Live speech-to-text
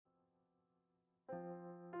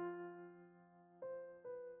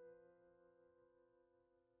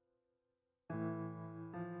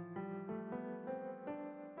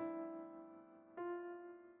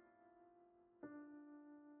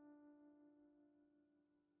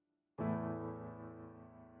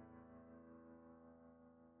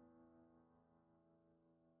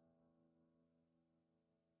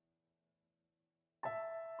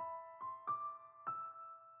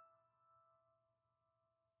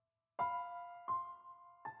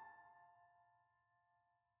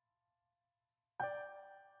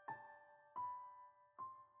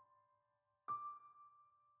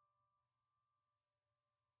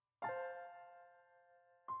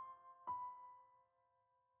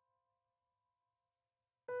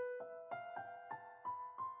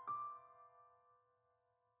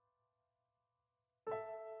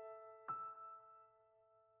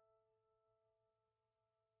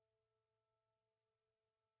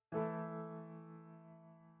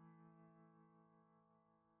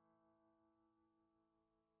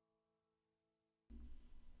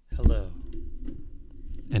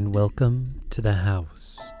and welcome to the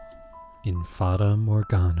house in Fata,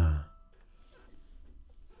 Morgana.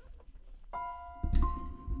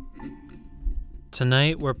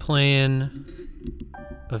 Tonight we're playing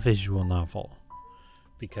a visual novel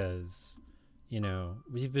because,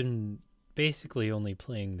 we've been basically only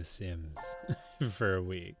playing The Sims for a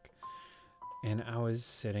week. And I was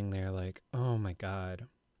sitting there like, oh my god,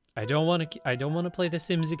 I don't want to play The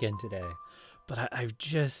Sims again today. But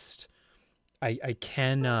I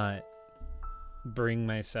cannot bring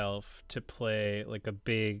myself to play like a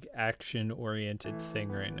big action-oriented thing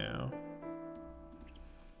right now.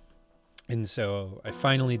 And so I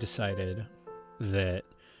finally decided that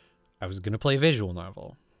I was going to play a visual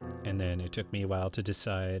novel. And then it took me a while to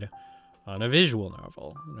decide on a visual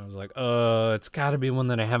novel. And I was like, it's got to be one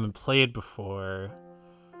that I haven't played before.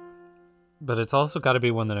 But it's also got to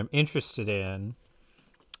be one that I'm interested in.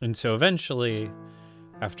 And so eventually,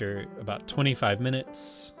 after about 25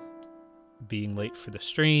 minutes being late for the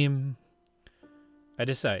stream, I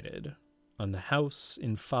decided on The House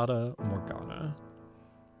in Fata Morgana.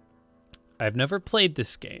 I've never played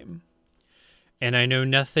this game, and I know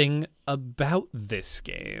nothing about this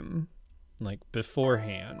game, like,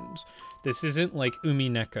 beforehand. This isn't like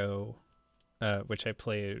Umineko, which have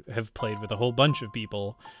played with a whole bunch of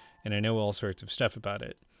people, and I know all sorts of stuff about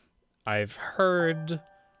it. I've heard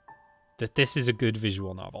that this is a good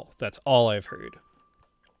visual novel. That's all I've heard.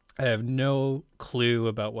 I have no clue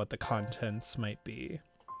about what the contents might be.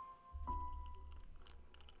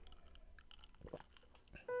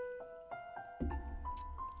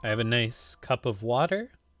 I have a nice cup of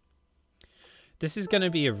water. This is going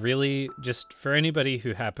to be a really, just for anybody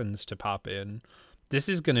who happens to pop in, this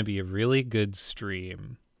is going to be a really good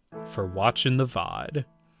stream for watching the VOD.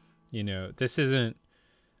 This isn't,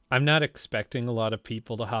 I'm not expecting a lot of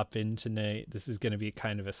people to hop in tonight. This is going to be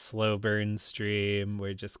kind of a slow burn stream.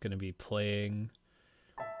 We're just going to be playing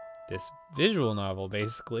this visual novel,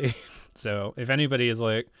 basically. So if anybody is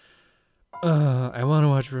like, I want to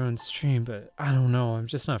watch Rowan's stream, but I don't know, I'm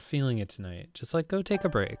just not feeling it tonight. Just go take a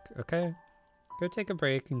break, okay? Go take a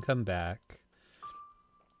break and come back.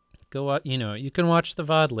 Go, you can watch the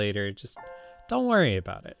VOD later. Just don't worry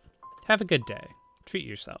about it. Have a good day. Treat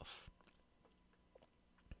yourself.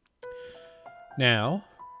 Now,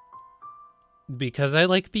 because I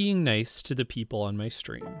like being nice to the people on my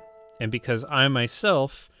stream, and because I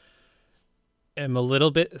myself am a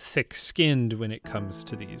little bit thick-skinned when it comes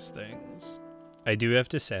to these things, I do have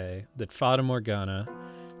to say that Fata Morgana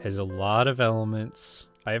has a lot of elements.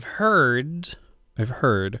 I've heard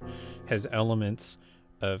has elements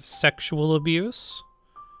of sexual abuse,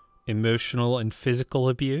 emotional and physical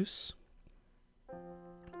abuse,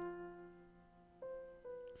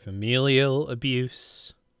 familial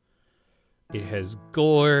abuse. It has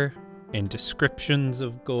gore and descriptions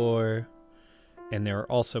of gore, and there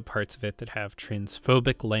are also parts of it that have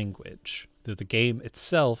transphobic language, though the game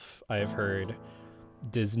itself, I have heard,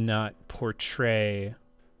 does not portray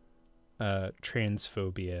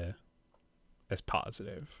transphobia as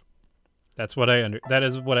positive. That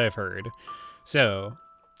is what I've heard. So,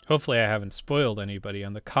 hopefully I haven't spoiled anybody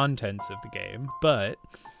on the contents of the game, but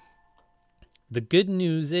the good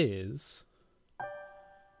news is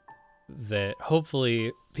that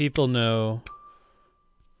hopefully people know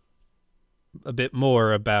a bit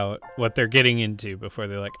more about what they're getting into before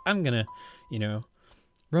they're like, I'm gonna,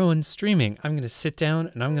 Rowan's streaming. I'm gonna sit down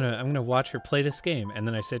and I'm gonna watch her play this game, and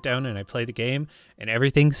then I sit down and I play the game and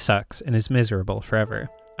everything sucks and is miserable forever.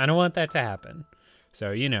 I don't want that to happen.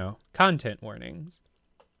 So, content warnings.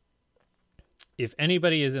 If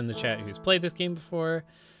anybody is in the chat who's played this game before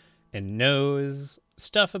and knows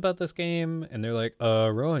stuff about this game, and they're like,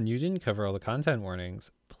 Rowan, you didn't cover all the content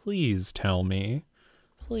warnings, please tell me.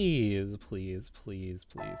 Please, please, please,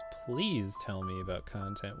 please, please tell me about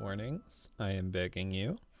content warnings. I am begging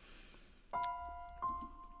you.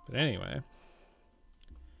 But anyway.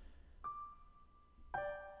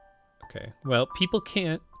 Okay, well, people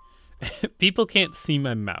can't see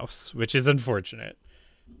my mouse, which is unfortunate.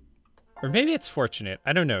 Or maybe it's fortunate.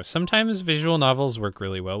 I don't know. Sometimes visual novels work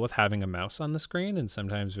really well with having a mouse on the screen, and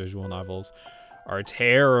sometimes visual novels are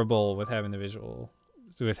terrible with having the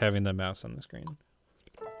mouse on the screen.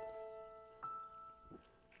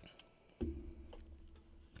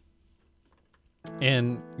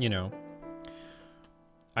 And,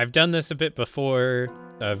 I've done this a bit before.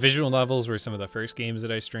 Visual novels were some of the first games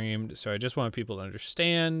that I streamed, so I just want people to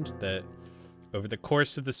understand that over the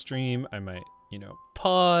course of the stream, I might,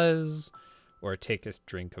 pause or take a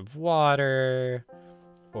drink of water,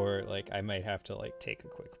 or I might have to take a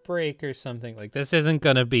quick break or something. This isn't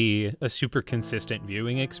going to be a super consistent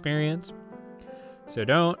viewing experience. So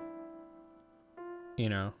don't, you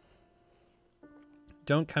know,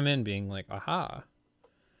 don't come in being like, aha,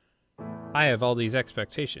 I have all these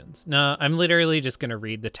expectations. No, I'm literally just going to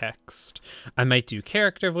read the text. I might do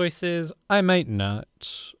character voices. I might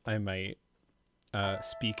not. I might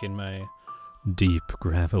speak in my deep,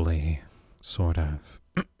 gravelly, sort of.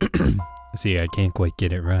 See, I can't quite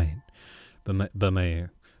get it right. But the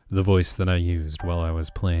voice that I used while I was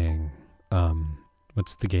playing,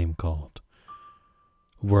 what's the game called?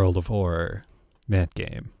 World of Horror. That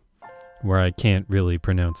game. Where I can't really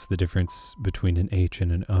pronounce the difference between an H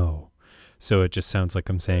and an O. So it just sounds like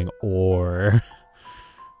I'm saying or.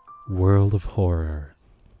 World of Horror.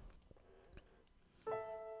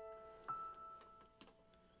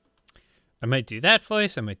 I might do that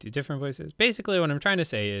voice, I might do different voices. Basically what I'm trying to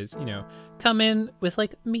say is, you know, come in with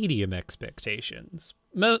like medium expectations.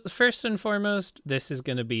 First and foremost, this is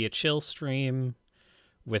going to be a chill stream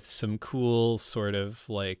with some cool sort of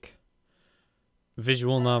like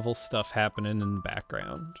visual novel stuff happening in the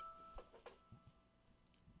background.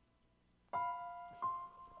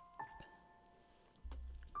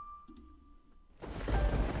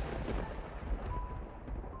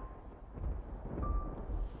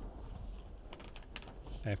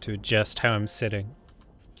 I have to adjust how I'm sitting.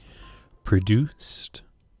 Produced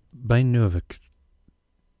by Novectacle.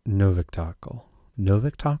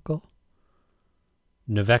 Novectacle.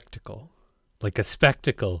 Like a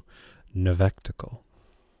spectacle. Novectacle.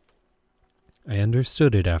 I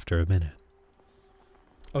understood it after a minute.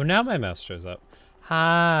 Oh, now my mouse shows up.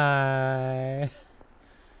 Hi.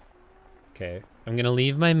 Okay, I'm gonna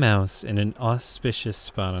leave my mouse in an auspicious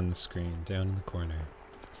spot on the screen, down in the corner.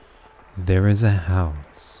 There is a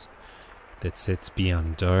house that sits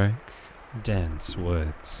beyond dark, dense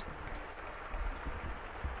woods.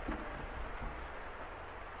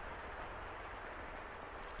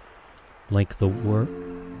 Like the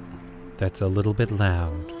that's a little bit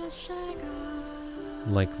loud.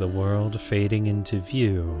 Like the world fading into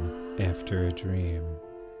view after a dream.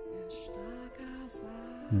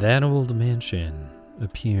 That old mansion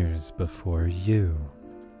appears before you.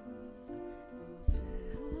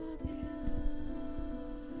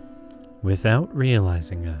 Without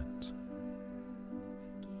realizing it.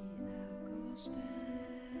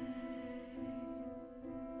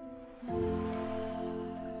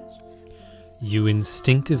 You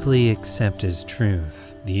instinctively accept as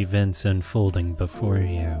truth the events unfolding before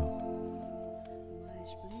you.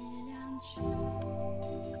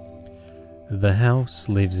 The house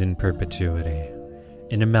lives in perpetuity,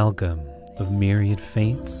 an amalgam of myriad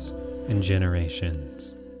fates and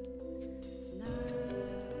generations.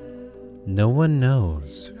 No one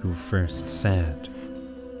knows who first said.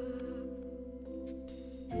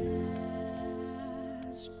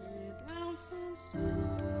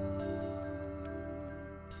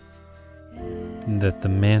 That the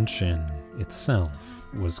mansion itself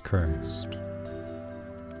was cursed.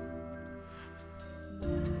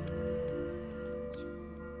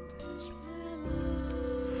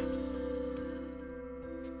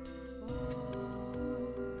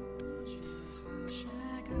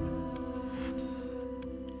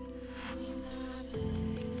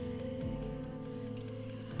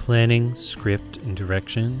 Planning, script, and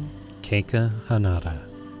direction, Keika Hanada.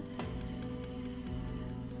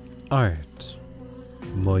 Art,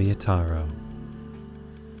 Moyotaro.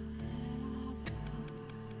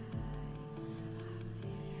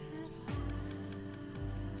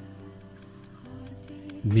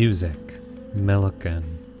 Music, Melokan.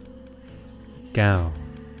 Gao,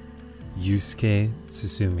 Yusuke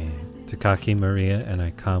Tsusumi, Takaki Maria, and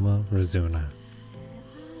Ikama Razuna.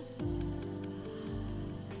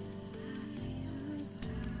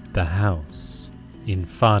 The House in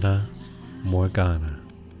Fata, Morgana.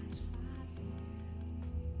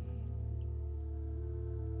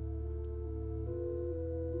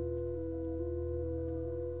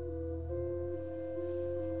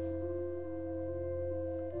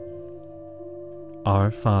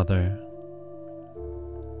 Our Father,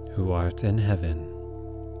 who art in heaven,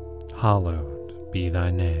 hallowed be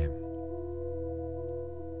thy name.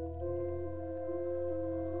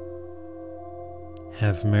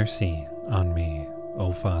 Have mercy on me,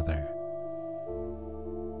 O Father.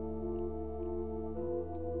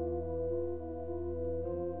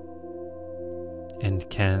 And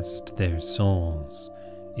cast their souls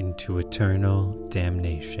into eternal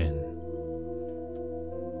damnation.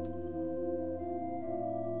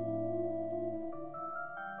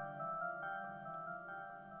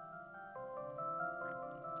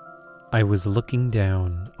 I was looking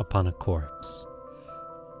down upon a corpse,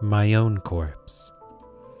 my own corpse.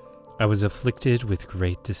 I was afflicted with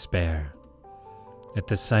great despair. at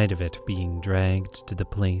the sight of it being dragged to the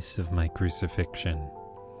place of my crucifixion.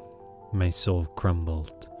 My soul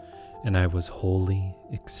crumbled, and I was wholly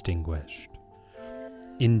extinguished.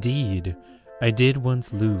 Indeed, I did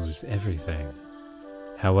once lose everything.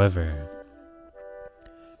 However,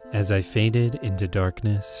 as I faded into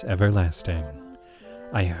darkness everlasting,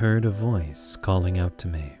 I heard a voice calling out to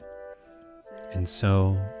me, and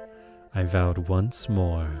so I vowed once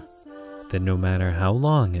more that no matter how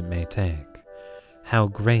long it may take, how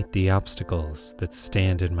great the obstacles that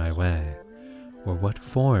stand in my way, or what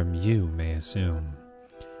form you may assume,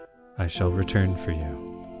 I shall return for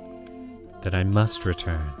you, that I must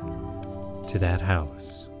return to that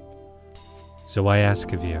house. So I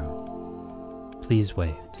ask of you, please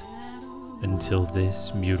wait until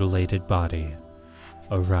this mutilated body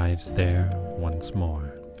arrives there once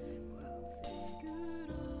more.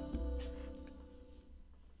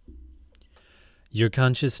 Your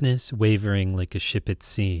consciousness, wavering like a ship at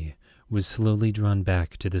sea, was slowly drawn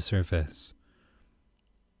back to the surface.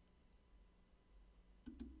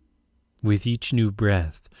 With each new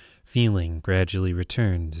breath, feeling gradually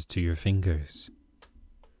returned to your fingers.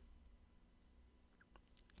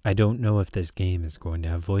 I don't know if this game is going to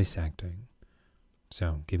have voice acting,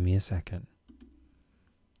 so give me a second.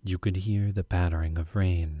 You could hear the pattering of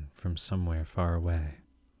rain from somewhere far away,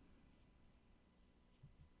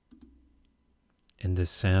 and the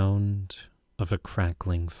sound of a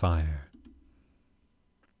crackling fire.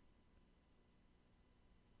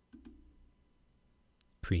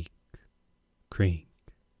 Creak, creak,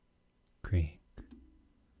 creak.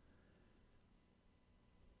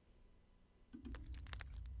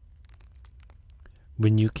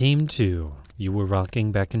 When you came to, you were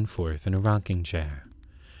rocking back and forth in a rocking chair.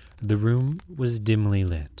 The room was dimly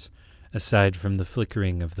lit. Aside from the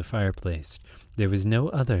flickering of the fireplace, there was no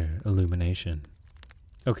other illumination.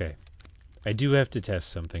 Okay, I do have to test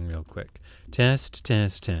something real quick. Test,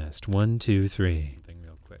 test, test. 1, 2, 3. Something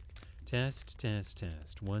real quick. Test, test,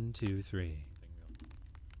 test. 1, 2, 3.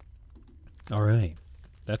 All right,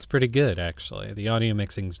 that's pretty good actually. The audio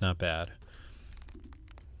mixing's not bad.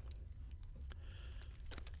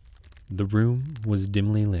 The room was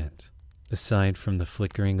dimly lit. Aside from the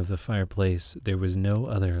flickering of the fireplace, there was no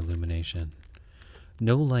other illumination.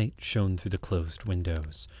 No light shone through the closed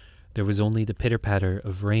windows. There was only the pitter-patter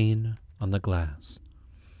of rain on the glass.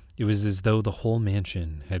 It was as though the whole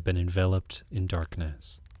mansion had been enveloped in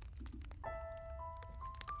darkness.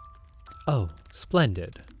 Oh,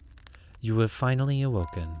 splendid. You have finally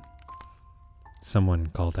awoken. Someone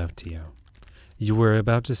called out to you. You were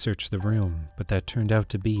about to search the room, but that turned out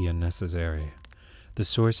to be unnecessary. The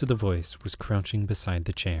source of the voice was crouching beside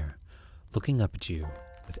the chair, looking up at you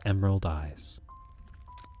with emerald eyes.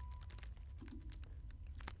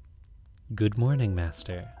 Good morning,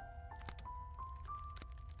 Master.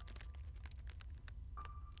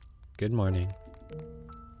 Good morning.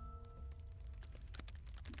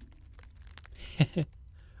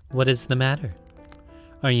 What is the matter?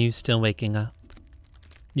 Are you still waking up?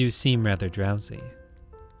 You seem rather drowsy.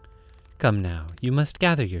 Come now, you must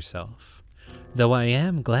gather yourself, though I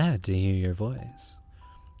am glad to hear your voice.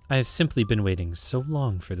 I have simply been waiting so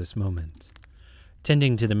long for this moment,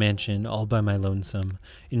 tending to the mansion all by my lonesome,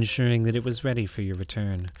 ensuring that it was ready for your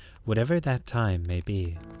return, whatever that time may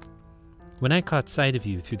be. When I caught sight of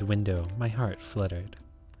you through the window, my heart fluttered.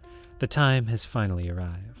 The time has finally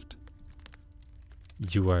arrived.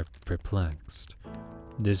 You are perplexed.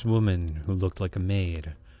 This woman who looked like a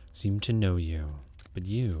maid seemed to know you, but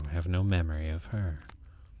you have no memory of her.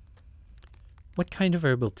 What kind of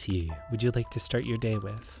herbal tea would you like to start your day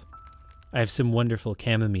with? I have some wonderful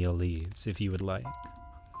chamomile leaves, if you would like.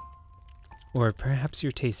 Or perhaps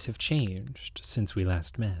your tastes have changed since we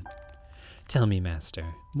last met. Tell me, Master,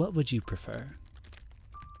 what would you prefer?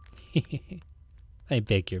 I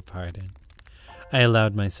beg your pardon. I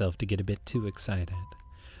allowed myself to get a bit too excited.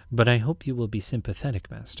 But I hope you will be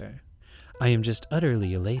sympathetic, Master. I am just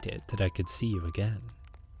utterly elated that I could see you again.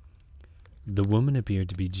 The woman appeared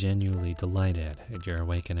to be genuinely delighted at your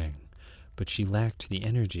awakening, but she lacked the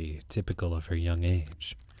energy typical of her young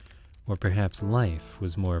age. Or perhaps life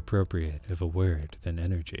was more appropriate of a word than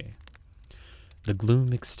energy. The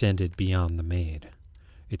gloom extended beyond the maid.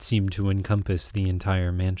 It seemed to encompass the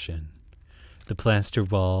entire mansion. The plaster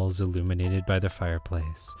walls illuminated by the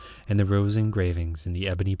fireplace, and the rose engravings in the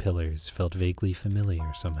ebony pillars felt vaguely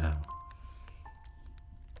familiar somehow.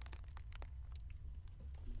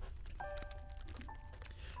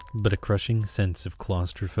 But a crushing sense of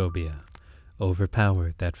claustrophobia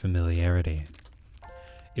overpowered that familiarity.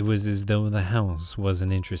 It was as though the house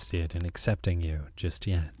wasn't interested in accepting you just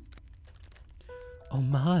yet. Oh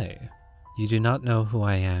my, You do not know who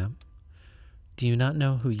I am? Do you not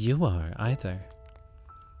know who you are, either?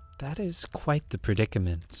 That is quite the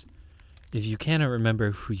predicament. If you cannot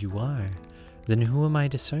remember who you are, then who am I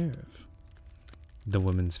to serve? The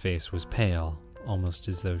woman's face was pale, almost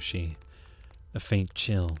as though a faint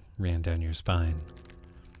chill ran down your spine.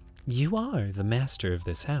 You are the master of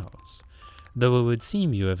this house, though it would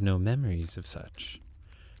seem you have no memories of such.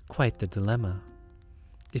 Quite the dilemma.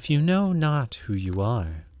 If you know not who you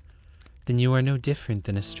are, then you are no different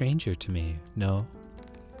than a stranger to me, no?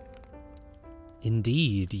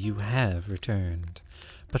 Indeed, you have returned,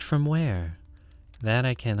 but from where? That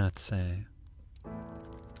I cannot say.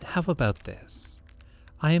 How about this?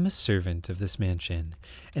 I am a servant of this mansion,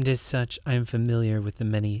 and as such I am familiar with the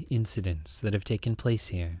many incidents that have taken place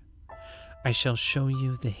here. I shall show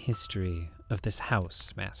you the history of this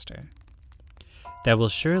house, master. That will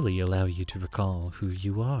surely allow you to recall who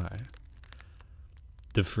you are.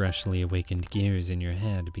 The freshly awakened gears in your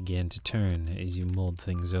head began to turn as you mulled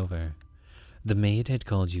things over. The maid had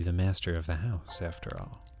called you the master of the house, after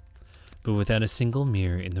all. But without a single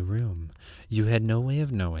mirror in the room, you had no way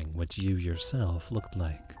of knowing what you yourself looked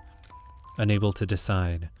like. Unable to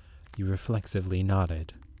decide, you reflexively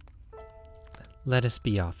nodded. Let us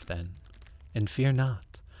be off, then, and fear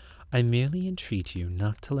not. I merely entreat you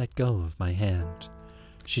not to let go of my hand.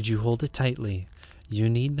 Should you hold it tightly, you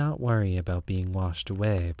need not worry about being washed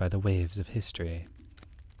away by the waves of history.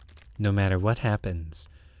 No matter what happens,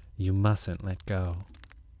 you mustn't let go.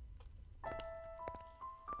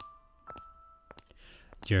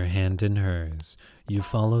 Your hand in hers, you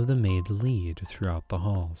follow the maid's lead throughout the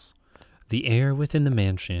halls. The air within the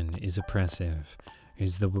mansion is oppressive,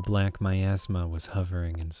 as though a black miasma was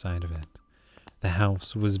hovering inside of it. The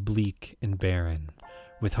house was bleak and barren,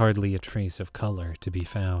 with hardly a trace of color to be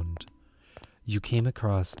found. You came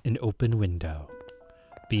across an open window.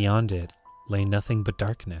 Beyond it lay nothing but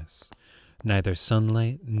darkness. Neither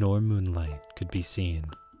sunlight nor moonlight could be seen.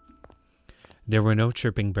 There were no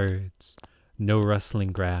chirping birds, no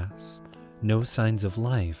rustling grass, no signs of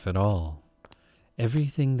life at all.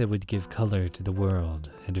 Everything that would give color to the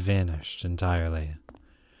world had vanished entirely.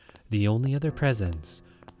 The only other presence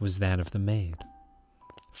was that of the maid.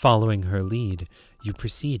 Following her lead, you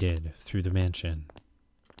proceeded through the mansion.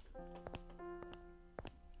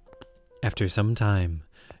 After some time,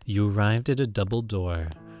 you arrived at a double door,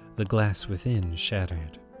 the glass within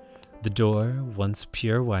shattered. The door, once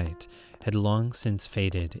pure white, had long since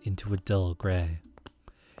faded into a dull gray.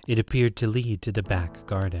 It appeared to lead to the back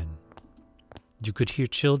garden. You could hear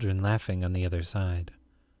children laughing on the other side.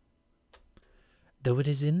 Though it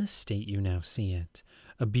is in the state you now see it,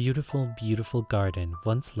 a beautiful, beautiful garden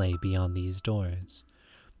once lay beyond these doors.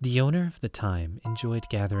 The owner of the time enjoyed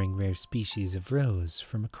gathering rare species of rose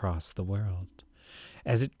from across the world.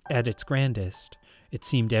 At its grandest, it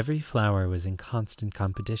seemed every flower was in constant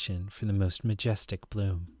competition for the most majestic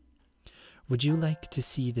bloom. Would you like to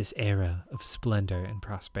see this era of splendor and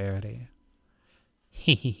prosperity?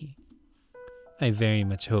 Hee hee. I very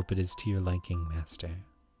much hope it is to your liking, master.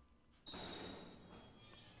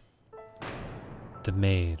 The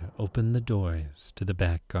maid opened the doors to the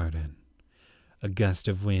back garden. A gust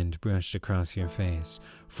of wind brushed across your face,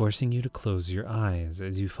 forcing you to close your eyes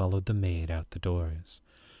as you followed the maid out the doors.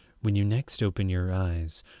 When you next opened your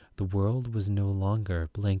eyes, the world was no longer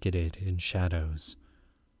blanketed in shadows.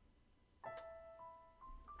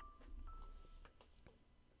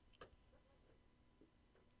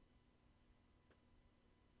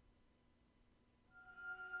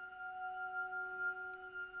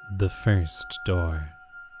 The first door.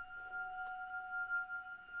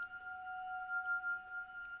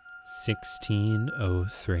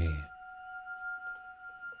 1603.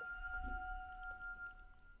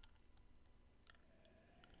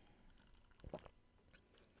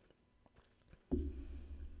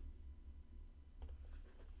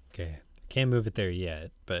 Okay, can't move it there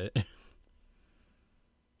yet, but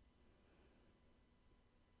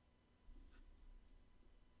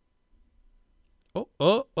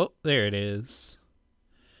oh, there it is.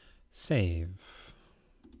 Save.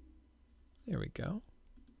 There we go.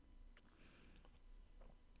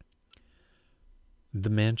 The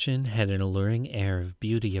mansion had an alluring air of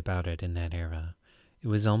beauty about it in that era. It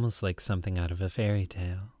was almost like something out of a fairy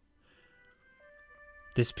tale.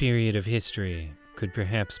 This period of history could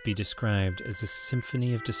perhaps be described as a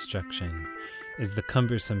symphony of destruction, as the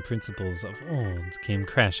cumbersome principles of old came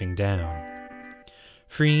crashing down.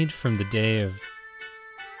 Freed from the day of...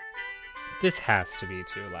 This has to be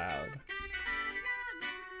too loud.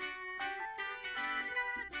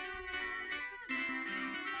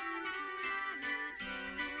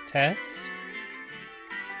 Test?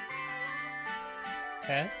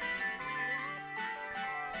 Tess?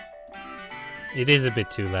 It is a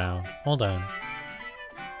bit too loud. Hold on.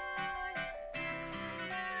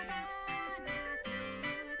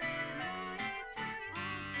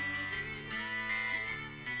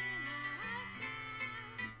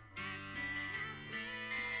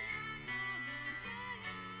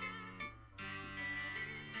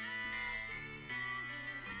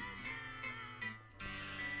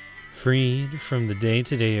 Freed from the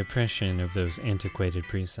day-to-day oppression of those antiquated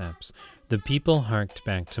precepts, the people harked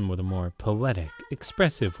back to the more poetic,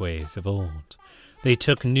 expressive ways of old. They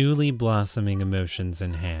took newly blossoming emotions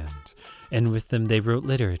in hand, and with them they wrote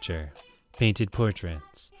literature, painted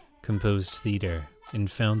portraits, composed theater, and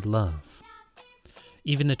found love.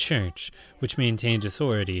 Even the church, which maintained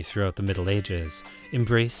authority throughout the Middle Ages,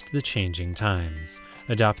 embraced the changing times,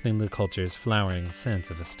 adopting the culture's flowering sense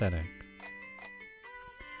of aesthetic.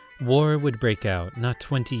 War would break out not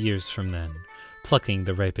 20 years from then, plucking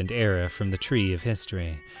the ripened era from the tree of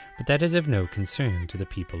history, but that is of no concern to the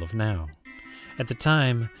people of now. At the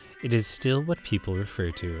time, it is still what people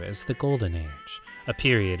refer to as the Golden Age, a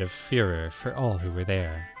period of furor for all who were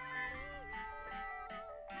there.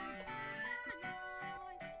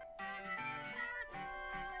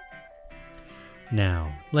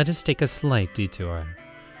 Now, let us take a slight detour.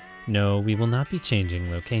 No, we will not be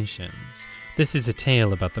changing locations. This is a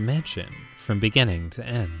tale about the mansion, from beginning to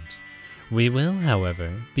end. We will,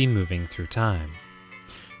 however, be moving through time.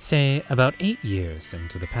 Say, about 8 years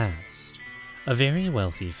into the past. A very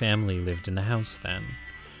wealthy family lived in the house then.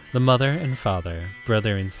 The mother and father,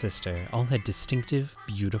 brother and sister, all had distinctive,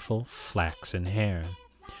 beautiful, flaxen hair.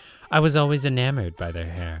 I was always enamored by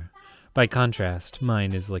their hair. By contrast,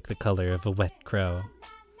 mine is like the color of a wet crow.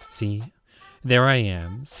 See? There I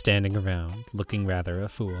am, standing around, looking rather a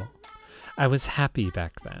fool. I was happy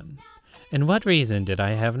back then. And what reason did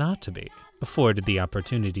I have not to be, afforded the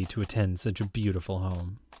opportunity to attend such a beautiful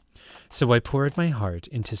home? So I poured my heart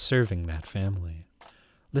into serving that family.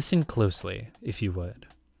 Listen closely, if you would.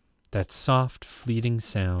 That soft, fleeting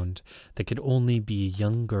sound that could only be a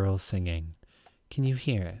young girl singing. Can you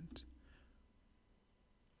hear it?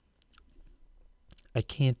 I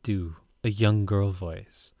can't do a young girl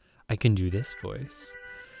voice. I can do this voice.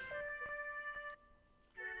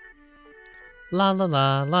 La la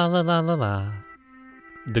la, la la la la la.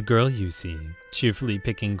 The girl you see, cheerfully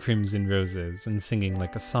picking crimson roses and singing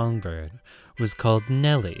like a songbird, was called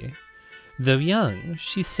Nellie. Though young,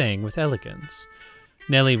 she sang with elegance.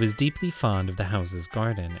 Nellie was deeply fond of the house's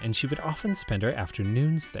garden, and she would often spend her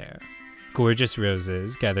afternoons there. Gorgeous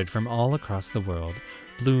roses, gathered from all across the world,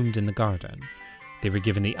 bloomed in the garden. They were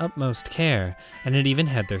given the utmost care, and had even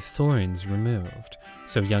had their thorns removed,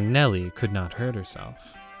 so young Nellie could not hurt herself.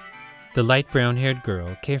 The light brown-haired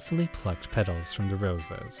girl carefully plucked petals from the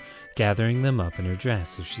roses, gathering them up in her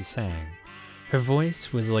dress as she sang. Her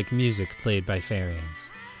voice was like music played by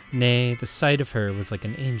fairies. Nay, the sight of her was like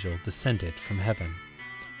an angel descended from heaven.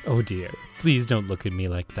 Oh dear, please don't look at me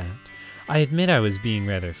like that. I admit I was being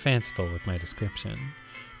rather fanciful with my description.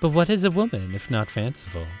 But what is a woman if not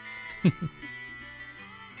fanciful?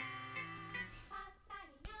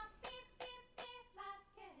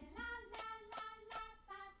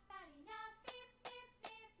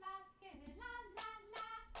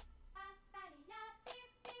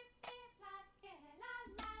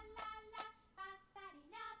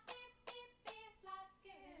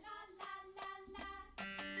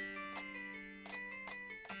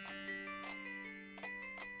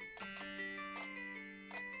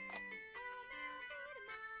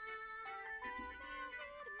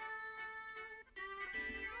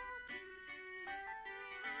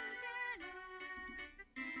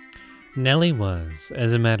 Nellie was,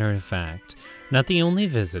 as a matter of fact, not the only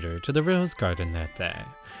visitor to the rose garden that day.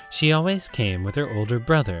 She always came with her older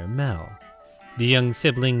brother, Mel. The young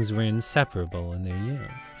siblings were inseparable in their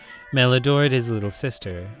youth. Mel adored his little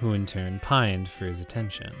sister, who in turn pined for his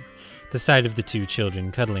attention. The sight of the two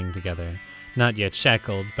children cuddling together, not yet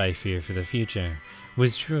shackled by fear for the future,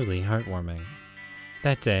 was truly heartwarming.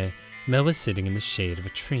 That day, Mel was sitting in the shade of a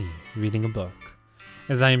tree, reading a book.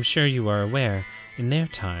 As I am sure you are aware, in their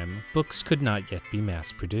time, books could not yet be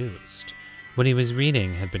mass-produced. What he was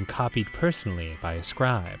reading had been copied personally by a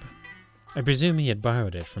scribe. I presume he had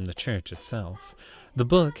borrowed it from the church itself. The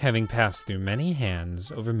book, having passed through many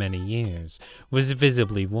hands over many years, was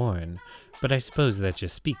visibly worn, but I suppose that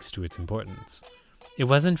just speaks to its importance. It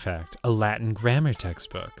was, in fact, a Latin grammar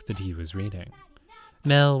textbook that he was reading.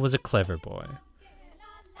 Mel was a clever boy.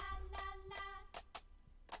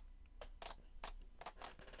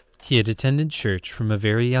 He had attended church from a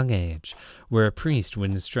very young age, where a priest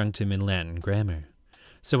would instruct him in Latin grammar.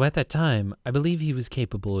 So at that time, I believe he was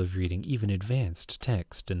capable of reading even advanced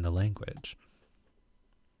text in the language.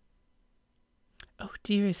 Oh,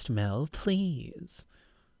 dearest Mel, please.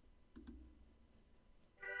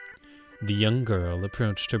 The young girl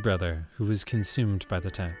approached her brother, who was consumed by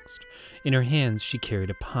the text. In her hands, she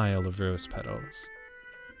carried a pile of rose petals.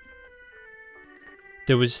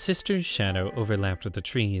 Though his sister's shadow overlapped with the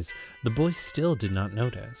trees, the boy still did not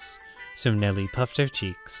notice. So Nellie puffed her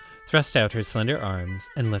cheeks, thrust out her slender arms,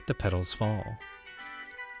 and let the petals fall.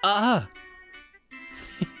 Ah!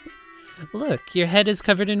 Look, your head is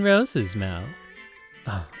covered in roses, Mel.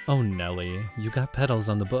 Oh, Nellie, you got petals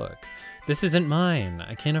on the book. This isn't mine.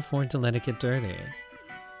 I can't afford to let it get dirty.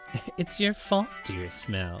 It's your fault, dearest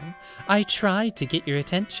Mel. I tried to get your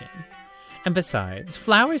attention. And besides,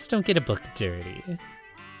 flowers don't get a book dirty.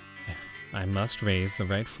 I must raise the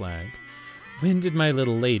right flag. When did my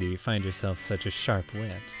little lady find herself such a sharp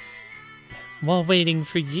wit? While waiting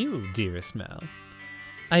for you, dearest Mel.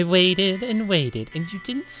 I waited, and you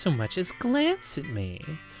didn't so much as glance at me.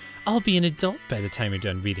 I'll be an adult by the time you're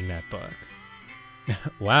done reading that book.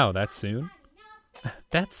 Wow, that soon?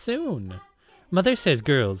 That soon. Mother says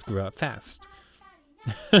girls grow up fast.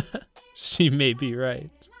 She may be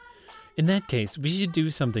right. In that case, we should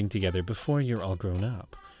do something together before you're all grown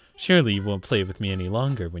up. Surely you won't play with me any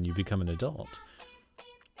longer when you become an adult.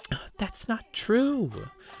 That's not true.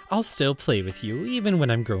 I'll still play with you even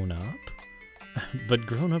when I'm grown up. But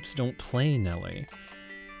grown-ups don't play, Nellie.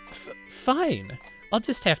 Fine. I'll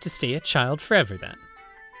just have to stay a child forever then.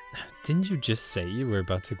 Didn't you just say you were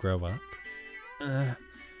about to grow up?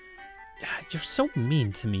 You're so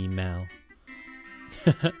mean to me, Mel.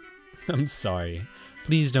 I'm sorry.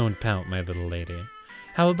 Please don't pout, my little lady.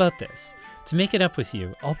 How about this? To make it up with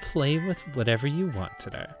you, I'll play with whatever you want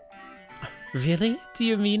today. Really? Do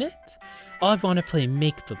you mean it? I want to play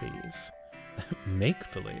make-believe.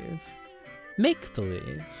 Make-believe?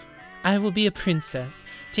 Make-believe. I will be a princess,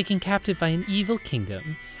 taken captive by an evil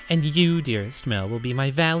kingdom, and you, dearest Mel, will be my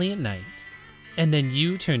valiant knight. And then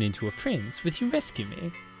you turn into a prince with you rescue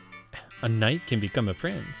me. A knight can become a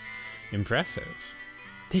prince. Impressive.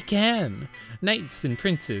 They can. Knights and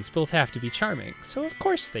princes both have to be charming, so of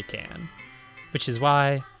course they can. Which is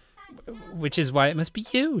why it must be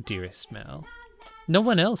you, dearest Mel. No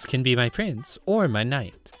one else can be my prince or my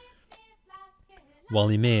knight. While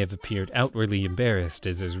he may have appeared outwardly embarrassed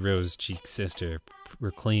as his rose-cheeked sister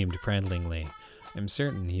proclaimed prattlingly, I'm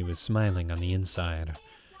certain he was smiling on the inside.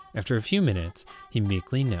 After a few minutes, he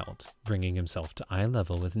meekly knelt, bringing himself to eye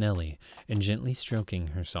level with Nellie and gently stroking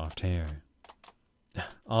her soft hair.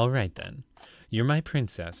 All right, then. You're my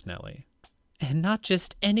princess, Nellie. And not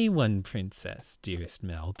just any one princess, dearest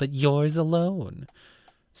Mel, but yours alone.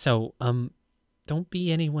 So, don't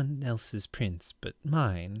be anyone else's prince but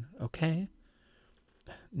mine, okay?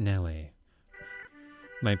 Nellie.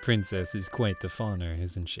 My princess is quite the fawner,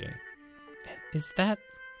 isn't she? Is that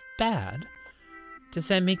bad? Does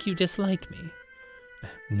that make you dislike me?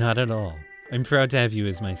 Not at all. I'm proud to have you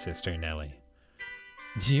as my sister, Nellie.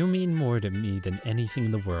 You mean more to me than anything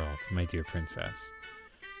in the world, my dear princess.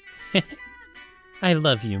 I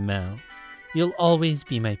love you, Mel. You'll always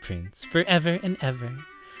be my prince, forever and ever.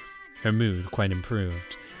 Her mood quite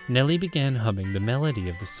improved. Nellie began humming the melody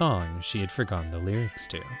of the song she had forgotten the lyrics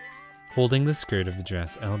to. Holding the skirt of the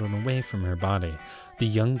dress out and away from her body, the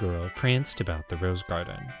young girl pranced about the rose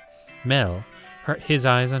garden. Mel, his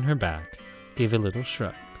eyes on her back, gave a little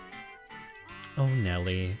shrug. Oh,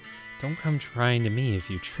 Nellie, don't come crying to me if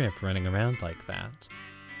you trip running around like that.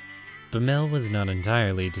 But Mel was not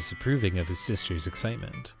entirely disapproving of his sister's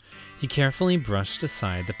excitement. He carefully brushed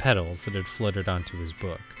aside the petals that had fluttered onto his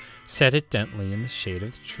book, set it gently in the shade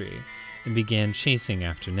of the tree, and began chasing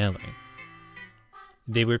after Nellie.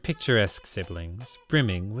 They were picturesque siblings,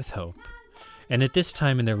 brimming with hope. And at this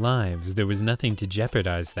time in their lives, there was nothing to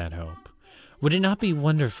jeopardize that hope. Would it not be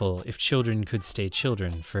wonderful if children could stay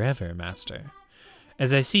children forever, Master?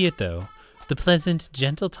 As I see it, though, the pleasant,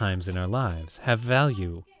 gentle times in our lives have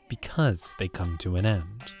value because they come to an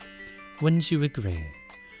end. Wouldn't you agree?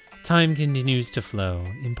 Time continues to flow,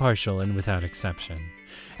 impartial and without exception,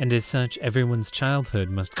 and as such everyone's childhood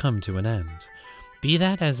must come to an end. Be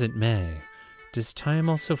that as it may, does time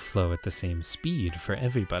also flow at the same speed for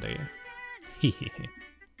everybody? Hee.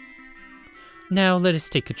 Now let us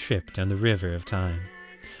take a trip down the river of time.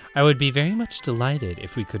 I would be very much delighted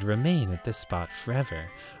if we could remain at this spot forever,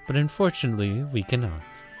 but unfortunately we cannot.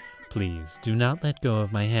 Please do not let go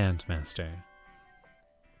of my hand, Master.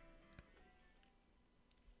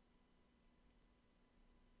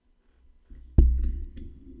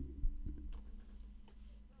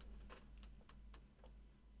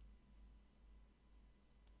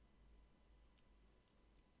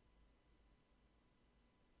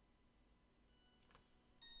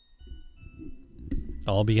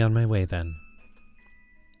 I'll be on my way then.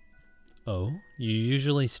 Oh, you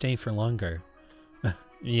usually stay for longer.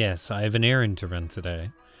 Yes, I have an errand to run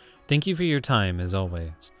today. Thank you for your time, as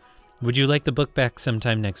always. Would you like the book back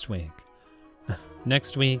sometime next week?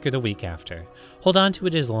 Next week or the week after. Hold on to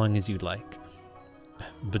it as long as you'd like.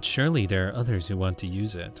 But surely there are others who want to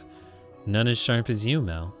use it. None as sharp as you,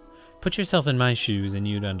 Mel. Put yourself in my shoes and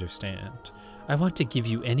you'd understand. I want to give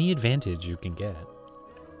you any advantage you can get.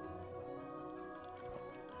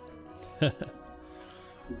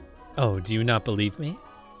 Oh, do you not believe me?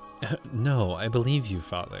 No, I believe you,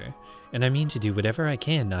 Father, and I mean to do whatever I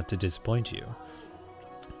can not to disappoint you.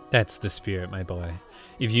 That's the spirit, my boy.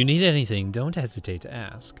 If you need anything, don't hesitate to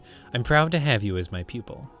ask. I'm proud to have you as my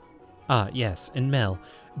pupil. Ah, yes, and Mel,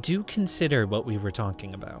 do consider what we were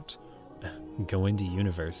talking about. Going to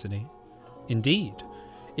university? Indeed.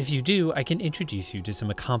 If you do, I can introduce you to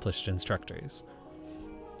some accomplished instructors.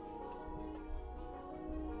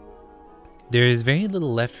 There is very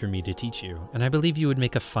little left for me to teach you, and I believe you would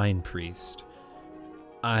make a fine priest.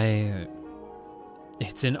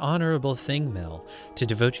 It's an honorable thing, Mel, to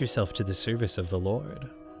devote yourself to the service of the Lord.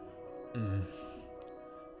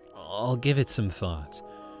 I'll give it some thought.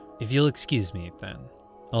 If you'll excuse me, then,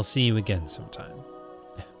 I'll see you again sometime.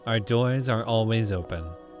 Our doors are always open.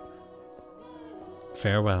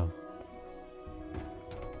 Farewell.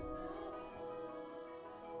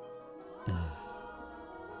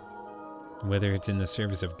 Whether it's in the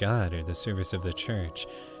service of God or the service of the church,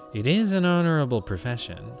 it is an honorable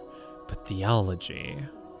profession. But theology...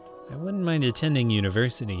 I wouldn't mind attending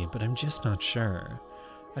university, but I'm just not sure.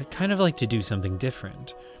 I'd kind of like to do something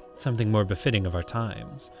different, something more befitting of our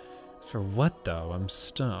times. For what, though, I'm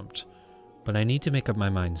stumped. But I need to make up my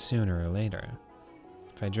mind sooner or later.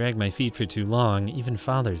 If I drag my feet for too long, even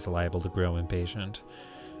Father's liable to grow impatient.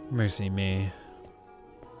 Mercy me.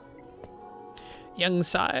 Young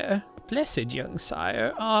sire, blessed young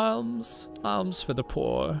sire, alms for the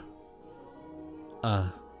poor.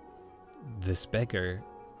 This beggar,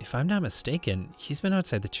 if I'm not mistaken, he's been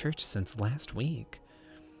outside the church since last week.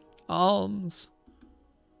 Alms.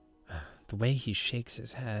 The way he shakes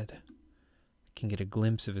his head. I can get a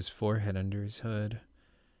glimpse of his forehead under his hood.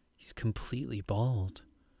 He's completely bald.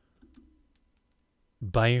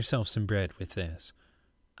 Buy yourself some bread with this.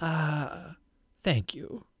 Thank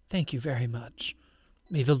you. Thank you very much.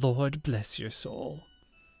 May the Lord bless your soul.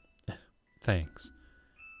 Thanks.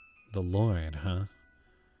 The Lord, huh?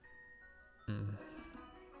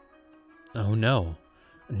 Oh no.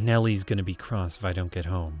 Nellie's gonna be cross if I don't get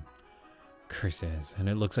home. Curses, and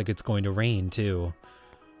it looks like it's going to rain too.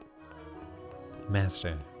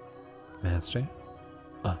 Master. Master?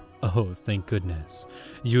 Oh, thank goodness.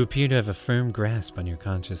 You appear to have a firm grasp on your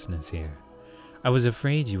consciousness here. I was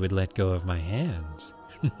afraid you would let go of my hands.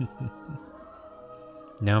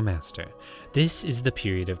 Now, Master, this is the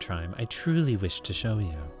period of time I truly wish to show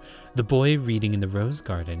you. The boy reading in the rose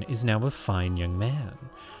garden is now a fine young man.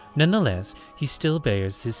 Nonetheless, he still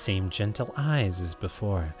bears his same gentle eyes as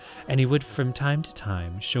before, and he would from time to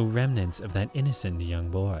time show remnants of that innocent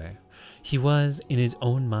young boy. He was, in his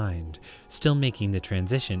own mind, still making the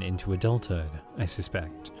transition into adulthood, I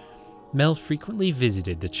suspect. Mel frequently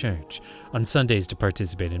visited the church, on Sundays to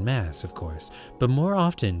participate in Mass, of course, but more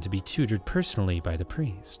often to be tutored personally by the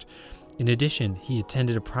priest. In addition, he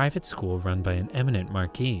attended a private school run by an eminent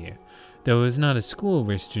marquis, though it was not a school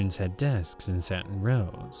where students had desks and sat in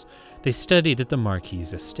rows. They studied at the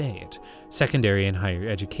marquis's estate. Secondary and higher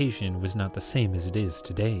education was not the same as it is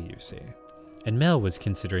today, you see. And Mel was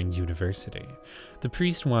considering university. The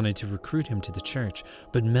priest wanted to recruit him to the church,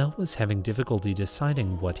 but Mel was having difficulty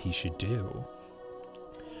deciding what he should do.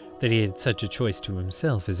 That he had such a choice to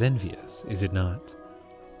himself is envious, is it not?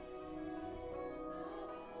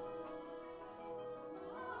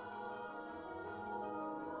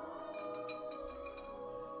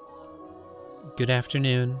 Good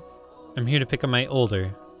afternoon. I'm here to pick up my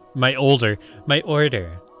order.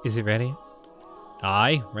 Is it ready?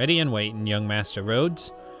 Aye, ready and waiting, young Master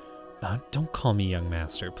Rhodes. Don't call me young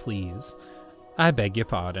master, please. I beg your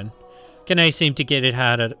pardon. Can I seem to get it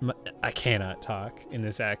hard I cannot talk in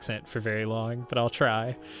this accent for very long, but I'll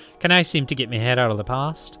try. Can I seem to get my head out of the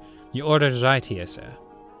past? Your order's right here, sir.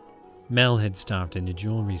 Mel had stopped in a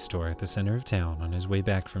jewelry store at the center of town on his way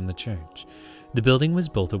back from the church. The building was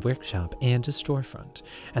both a workshop and a storefront,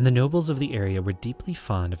 and the nobles of the area were deeply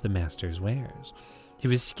fond of the master's wares. He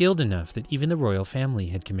was skilled enough that even the royal family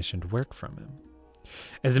had commissioned work from him.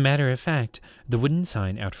 As a matter of fact, the wooden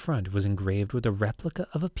sign out front was engraved with a replica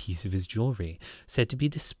of a piece of his jewelry, said to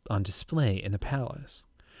be on display in the palace.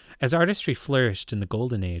 As artistry flourished in the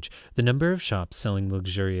Golden Age, the number of shops selling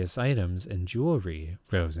luxurious items and jewelry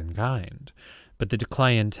rose in kind, but the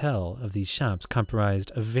clientele of these shops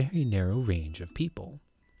comprised a very narrow range of people.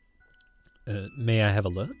 May I have a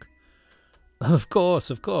look? Of course,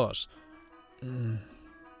 of course.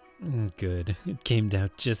 Good. It came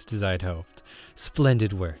out just as I'd hoped.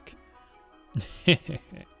 Splendid work.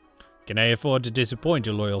 Can I afford to disappoint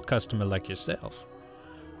a loyal customer like yourself?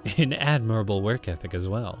 An admirable work ethic as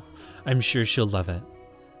well. I'm sure she'll love it.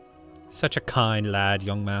 Such a kind lad,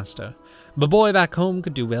 young master. My boy back home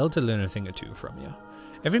could do well to learn a thing or two from you.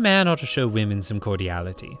 Every man ought to show women some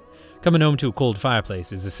cordiality. Coming home to a cold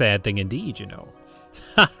fireplace is a sad thing indeed, you know.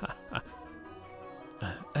 Ha ha ha.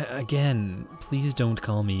 Again, please don't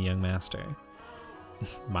call me young master.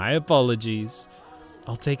 My apologies.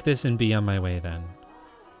 I'll take this and be on my way then.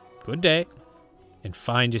 Good day. And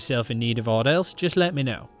find yourself in need of aught else, just let me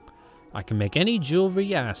know. I can make any jewelry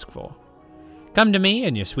you ask for. Come to me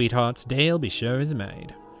and your sweetheart's day'll be sure as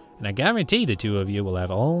made. And I guarantee the two of you will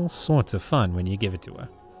have all sorts of fun when you give it to her.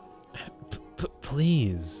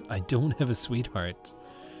 Please, I don't have a sweetheart.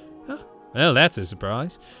 Huh? Well, that's a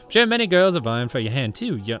surprise. I'm sure many girls are vying for your hand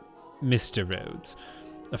too, Mr. Rhodes.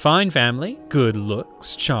 A fine family, good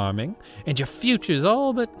looks, charming, and your future's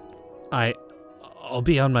all but... I'll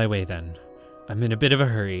be on my way then. I'm in a bit of a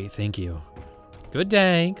hurry, thank you. Good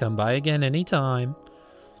day, come by again any time.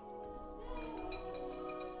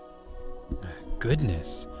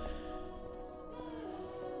 Goodness.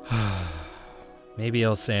 Maybe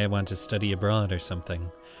I'll say I want to study abroad or something.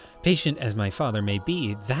 Patient as my father may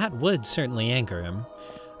be, that would certainly anchor him.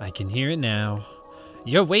 I can hear it now.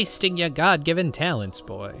 You're wasting your God-given talents,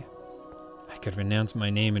 boy. I could renounce my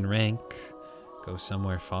name and rank, go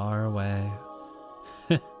somewhere far away.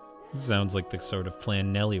 Sounds like the sort of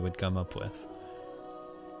plan Nellie would come up with.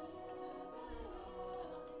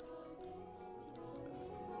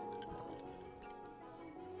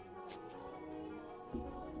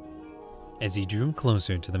 As he drew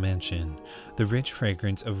closer to the mansion, the rich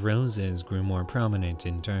fragrance of roses grew more prominent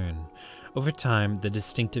in turn. Over time, the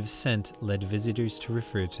distinctive scent led visitors to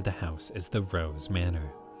refer to the house as the Rose Manor.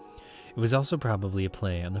 It was also probably a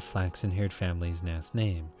play on the flaxen-haired family's last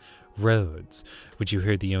name, Rhodes, which you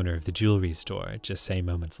heard the owner of the jewelry store just say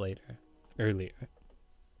moments earlier,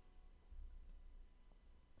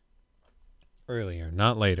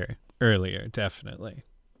 not later. Earlier, definitely.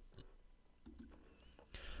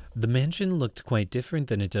 The mansion looked quite different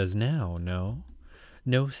than it does now, no?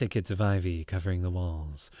 No thickets of ivy covering the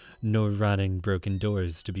walls, no rotting broken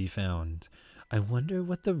doors to be found. I wonder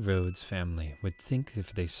what the Rhodes family would think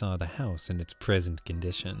if they saw the house in its present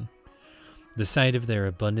condition. The sight of their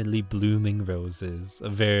abundantly blooming roses, a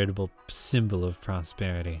veritable symbol of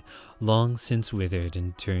prosperity, long since withered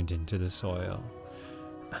and turned into the soil.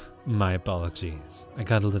 My apologies, I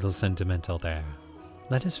got a little sentimental there.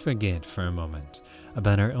 Let us forget for a moment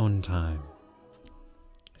about our own time.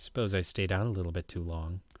 I suppose I stayed out a little bit too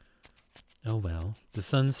long. Oh well, the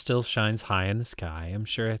sun still shines high in the sky. I'm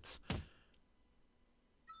sure it's...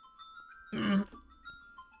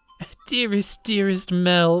 Dearest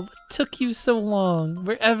Mel, what took you so long?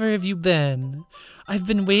 Wherever have you been? I've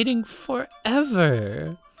been waiting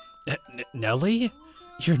forever. Nellie?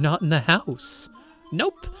 You're not in the house.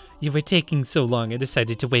 Nope, you were taking so long I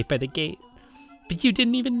decided to wait by the gate. But you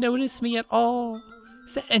didn't even notice me at all.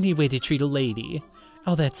 Is that any way to treat a lady?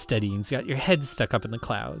 All that studying's got your head stuck up in the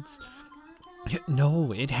clouds.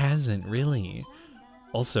 No, it hasn't, really.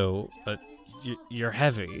 Also, you're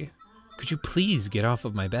heavy. Could you please get off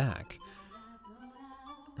of my back?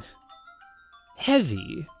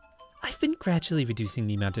 Heavy? I've been gradually reducing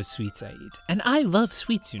the amount of sweets I eat. And I love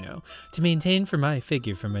sweets, you know, to maintain for my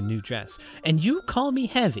figure for my new dress. And you call me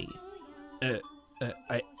heavy?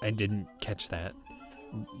 I didn't catch that.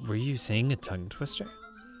 Were you saying a tongue twister?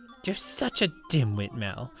 You're such a dimwit,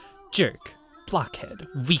 Mel. Jerk, blockhead,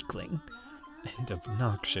 weakling, and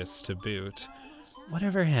obnoxious to boot.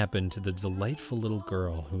 Whatever happened to the delightful little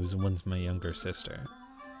girl who was once my younger sister?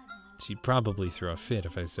 She'd probably throw a fit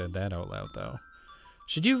if I said that out loud, though.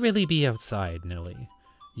 Should you really be outside, Nellie?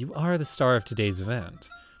 You are the star of today's event.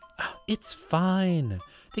 Oh, it's fine.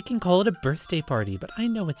 They can call it a birthday party, but I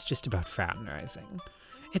know it's just about fraternizing.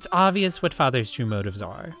 It's obvious what Father's true motives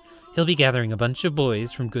are. He'll be gathering a bunch of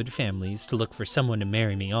boys from good families to look for someone to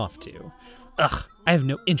marry me off to. Ugh, I have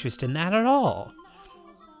no interest in that at all.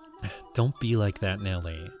 Don't be like that,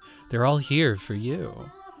 Nellie. They're all here for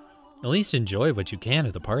you. At least enjoy what you can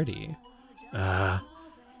at the party.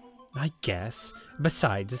 I guess.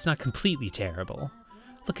 Besides, it's not completely terrible.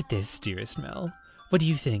 Look at this, dearest Mel. What do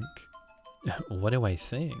you think? What do I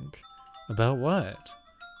think? About what?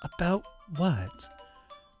 About what?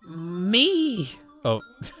 Me! Oh,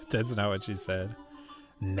 that's not what she said.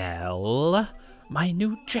 Mel, my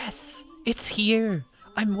new dress. It's here.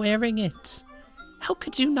 I'm wearing it. How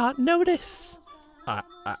could you not notice?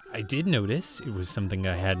 I did notice. It was something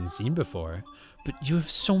I hadn't seen before. But you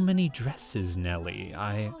have so many dresses, Nellie.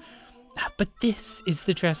 But this is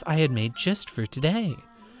the dress I had made just for today.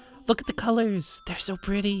 Look at the colors. They're so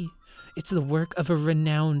pretty. It's the work of a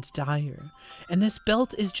renowned dyer. And this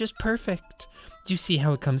belt is just perfect. Do you see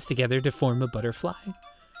how it comes together to form a butterfly?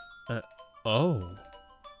 Oh.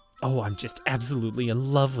 Oh, I'm just absolutely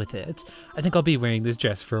in love with it. I think I'll be wearing this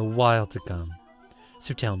dress for a while to come.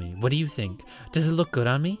 So tell me, what do you think? Does it look good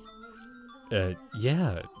on me?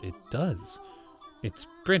 Yeah, it does. It's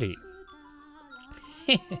pretty.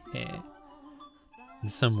 In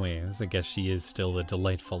some ways, I guess she is still a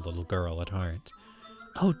delightful little girl at heart.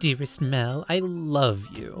 Oh, dearest Mel, I love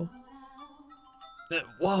you.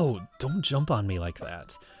 Whoa, don't jump on me like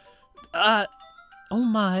that. Oh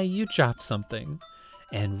my, you dropped something.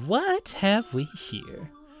 And what have we here?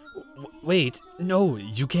 Wait, no,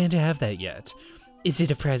 you can't have that yet. Is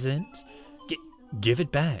it a present? Give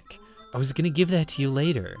it back. I was gonna give that to you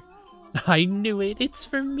later. I knew it. It's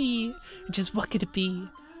for me. Just what could it be?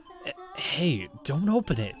 Hey, don't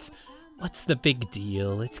open it. What's the big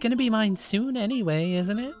deal? It's gonna be mine soon anyway,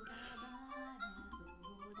 isn't it?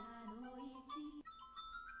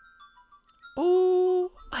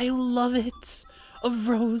 Oh, I love it. A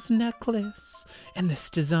rose necklace. And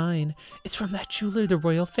this design, it's from that jeweler the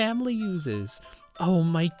royal family uses. Oh,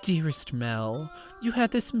 my dearest Mel, you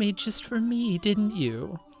had this made just for me, didn't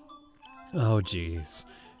you? Oh, jeez.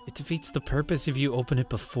 It defeats the purpose if you open it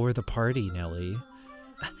before the party, Nellie.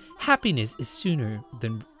 Happiness is sooner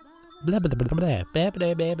than... Blah, blah, blah, blah, blah,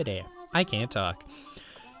 blah, blah, blah. I can't talk.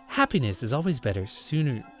 Happiness is always better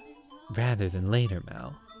sooner rather than later,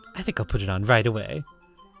 Mel. I think I'll put it on right away.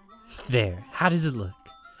 There, how does it look?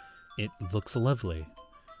 It looks lovely.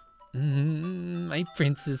 My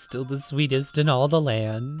prince is still the sweetest in all the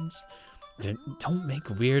land. Don't make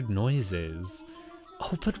weird noises.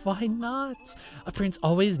 Oh, but why not? A prince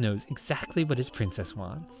always knows exactly what his princess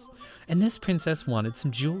wants. And this princess wanted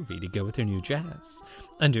some jewelry to go with her new dress.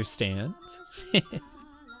 Understand?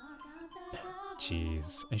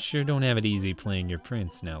 Jeez, I sure don't have it easy playing your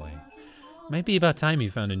prince, Nellie. Might be about time you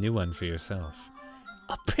found a new one for yourself.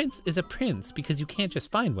 A prince is a prince because you can't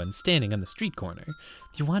just find one standing on the street corner.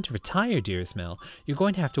 If you want to retire, dearest Mel, you're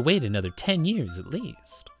going to have to wait another 10 years at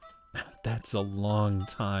least. That's a long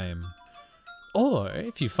time. Or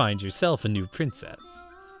if you find yourself a new princess.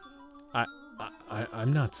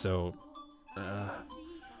 I'm not so...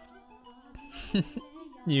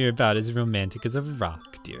 You're about as romantic as a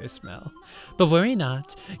rock, dearest Mel. But worry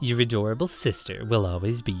not, your adorable sister will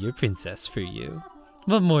always be your princess for you.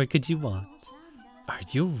 What more could you want? Are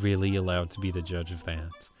you really allowed to be the judge of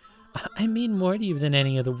that? I mean more to you than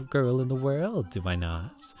any other girl in the world, do I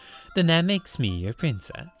not? Then that makes me your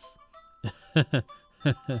princess.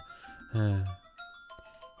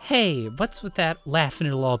 Hey, what's with that laugh and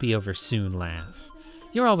it'll all be over soon laugh?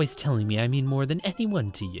 You're always telling me I mean more than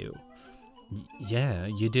anyone to you. Yeah,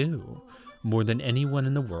 you do. More than anyone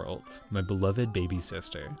in the world, my beloved baby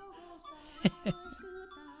sister.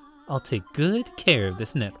 I'll take good care of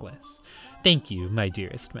this necklace. Thank you, my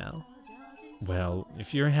dearest Mel. Well,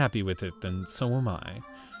 if you're happy with it, then so am I.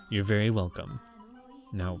 You're very welcome.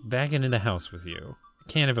 Now, back into the house with you.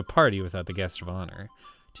 Can't have a party without the guest of honor.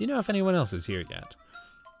 Do you know if anyone else is here yet?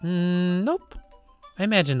 Nope. I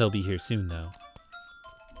imagine they'll be here soon, though.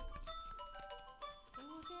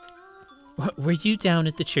 Were you down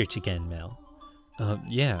at the church again, Mel?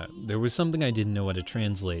 Yeah. There was something I didn't know how to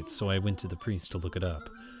translate, so I went to the priest to look it up.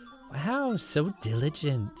 Wow, so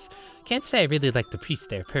diligent. Can't say I really like the priest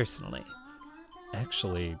there personally.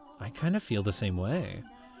 Actually, I kind of feel the same way.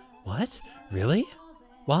 What? Really?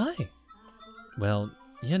 Why? Well,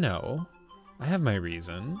 you know, I have my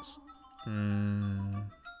reasons.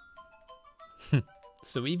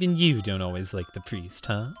 So even you don't always like the priest,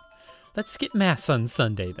 huh? Let's skip mass on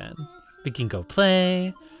Sunday then. We can go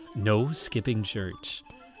play. No skipping church.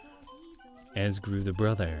 As grew the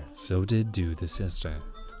brother, so did do the sister.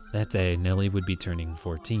 That day, Nellie would be turning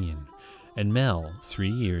 14, and Mel, 3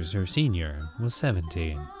 years her senior, was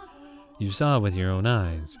 17. You saw with your own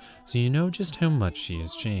eyes, so you know just how much she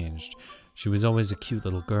has changed. She was always a cute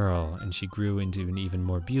little girl, and she grew into an even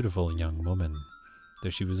more beautiful young woman. Though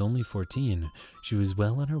she was only 14, she was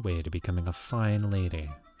well on her way to becoming a fine lady.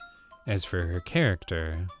 As for her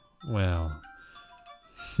character, well...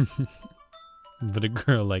 But a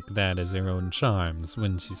girl like that has her own charms,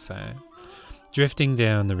 wouldn't you say? Drifting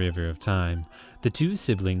down the river of time, the two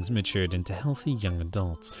siblings matured into healthy young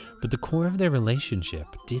adults, but the core of their relationship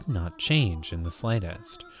did not change in the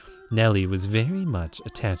slightest. Nellie was very much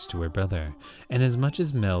attached to her brother, and as much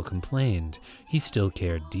as Mel complained, he still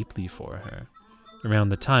cared deeply for her. Around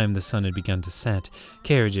the time the sun had begun to set,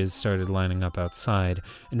 carriages started lining up outside,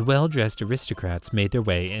 and well-dressed aristocrats made their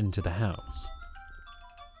way into the house.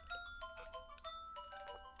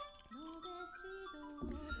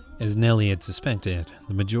 As Nellie had suspected,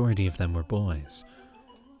 the majority of them were boys.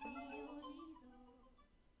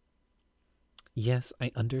 Yes,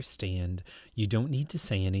 I understand. You don't need to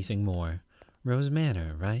say anything more. Rose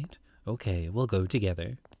Manor, right? Okay, we'll go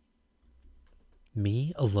together.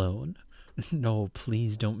 Me? Alone? No,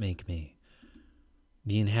 please don't make me.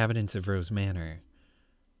 The inhabitants of Rose Manor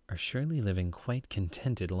are surely living quite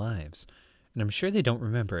contented lives, and I'm sure they don't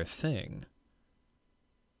remember a thing.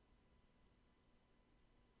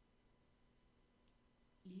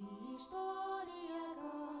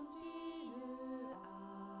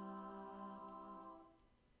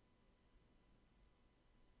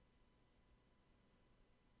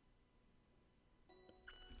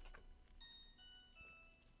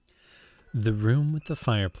 The room with the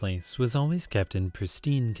fireplace was always kept in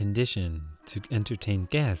pristine condition to entertain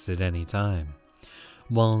guests at any time.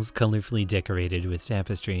 Walls colorfully decorated with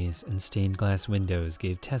tapestries and stained glass windows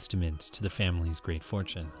gave testament to the family's great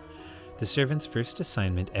fortune. The servant's first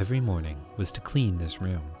assignment every morning was to clean this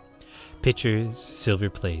room. Pitchers, silver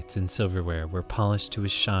plates, and silverware were polished to a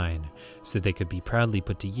shine so they could be proudly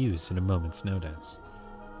put to use at a moment's notice.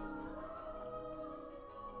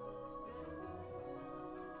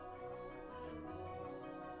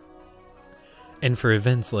 And for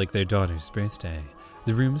events like their daughter's birthday,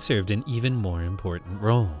 the room served an even more important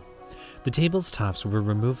role. The table's tops were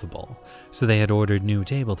removable, so they had ordered new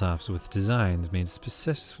tabletops with designs made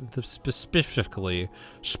specifically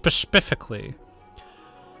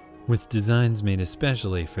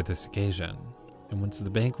especially for this occasion. And once the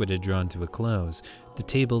banquet had drawn to a close, the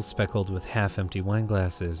tables speckled with half-empty wine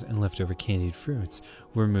glasses and leftover candied fruits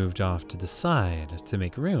were moved off to the side to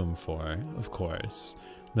make room for, of course,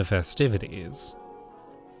 the festivities.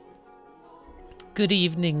 Good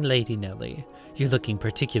evening, Lady Nellie. You're looking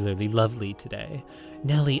particularly lovely today.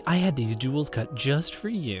 Nellie, I had these jewels cut just for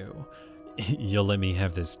you. You'll let me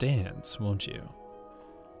have this dance, won't you?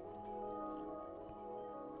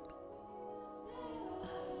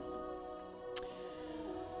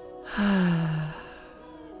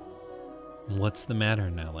 What's the matter,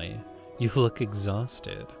 Nellie? You look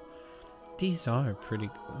exhausted. These are pretty...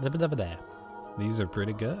 These are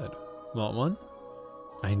pretty good. Want one?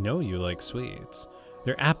 I know you like sweets.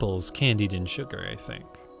 They're apples candied in sugar, I think.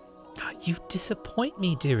 You disappoint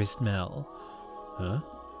me, dearest Mel. Huh?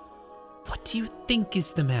 What do you think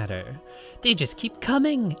is the matter? They just keep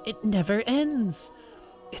coming. It never ends.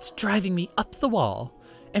 It's driving me up the wall.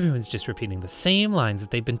 Everyone's just repeating the same lines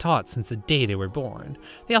that they've been taught since the day they were born.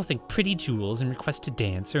 They all think pretty jewels and requests to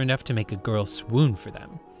dance are enough to make a girl swoon for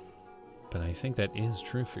them. But I think that is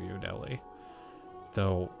true for you, Nellie.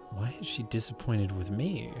 Though, why is she disappointed with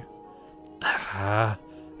me? I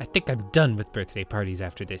think I'm done with birthday parties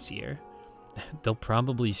after this year. They'll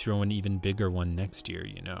probably throw an even bigger one next year,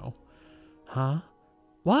 you know. Huh?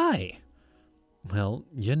 Why? Well,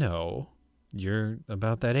 you know, you're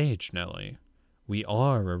about that age, Nellie. We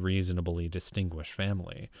are a reasonably distinguished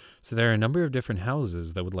family, so there are a number of different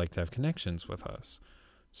houses that would like to have connections with us.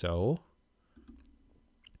 So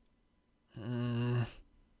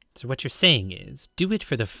what you're saying is, do it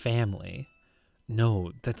for the family.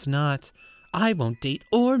 No, that's not... I won't date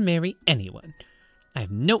or marry anyone. I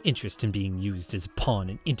have no interest in being used as a pawn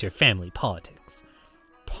in inter-family politics.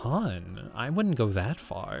 Pawn? I wouldn't go that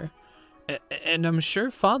far. And I'm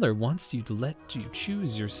sure Father wants you to let you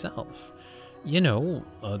choose yourself. You know,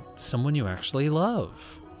 someone you actually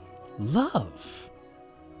love. Love?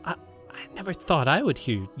 I never thought I would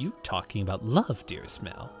hear you talking about love, dearest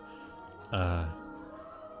Mel.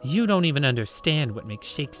 You don't even understand what makes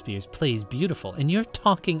Shakespeare's plays beautiful, and you're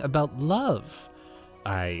talking about love.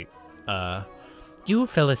 You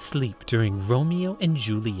fell asleep during Romeo and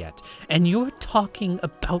Juliet, and you're talking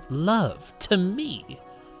about love to me.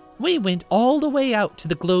 We went all the way out to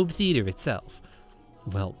the Globe Theater itself.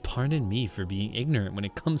 Well, pardon me for being ignorant when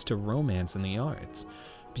it comes to romance and the arts,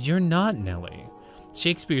 but you're not, Nellie.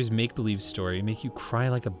 Shakespeare's make-believe story make you cry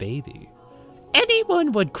like a baby.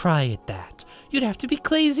 Anyone would cry at that. You'd have to be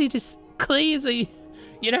crazy to...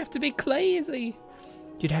 You'd have to be crazy.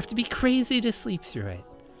 You'd have to be crazy to sleep through it.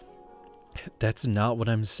 That's not what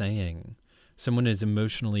I'm saying. Someone as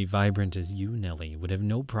emotionally vibrant as you, Nellie, would have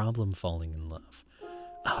no problem falling in love.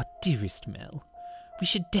 Oh, dearest Mel, we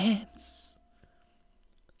should dance.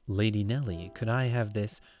 Lady Nellie, could I have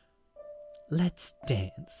this? Let's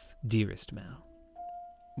dance, dearest Mel.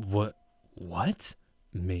 What?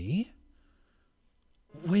 Me?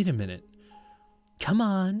 Wait a minute. Come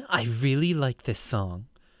on, I really like this song.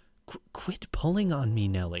 Quit pulling on me,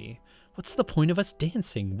 Nellie. What's the point of us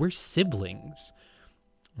dancing? We're siblings.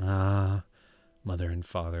 Ah, mother and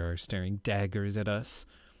father are staring daggers at us.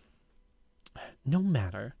 No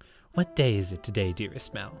matter. What day is it today,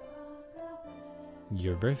 dearest Mel?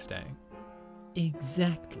 Your birthday.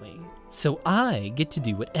 Exactly. So I get to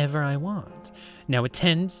do whatever I want. Now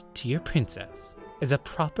attend to your princess, as a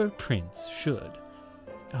proper prince should.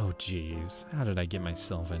 Oh, jeez. How did I get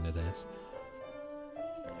myself into this?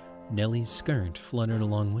 Nellie's skirt fluttered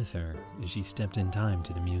along with her as she stepped in time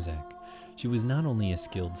to the music. She was not only a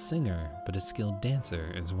skilled singer, but a skilled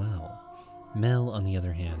dancer as well. Mel, on the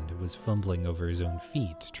other hand, was fumbling over his own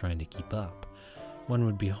feet, trying to keep up. One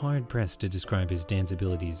would be hard-pressed to describe his dance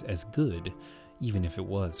abilities as good, even if it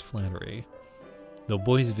was flattery. Though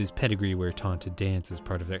boys of his pedigree were taught to dance as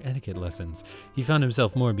part of their etiquette lessons, he found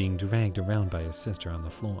himself more being dragged around by his sister on the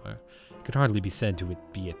floor. It could hardly be said to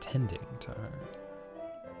be attending to her.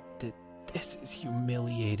 This is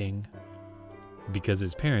humiliating. Because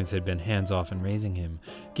his parents had been hands-off in raising him,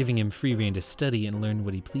 giving him free rein to study and learn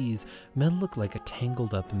what he pleased, Mel looked like a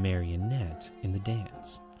tangled-up marionette in the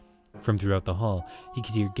dance. From throughout the hall, he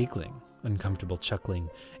could hear giggling, uncomfortable chuckling,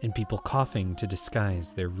 and people coughing to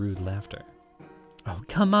disguise their rude laughter. Oh,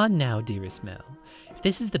 come on now, dearest Mel. If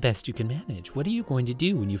this is the best you can manage, what are you going to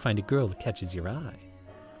do when you find a girl that catches your eye?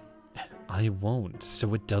 I won't,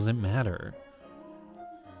 so it doesn't matter.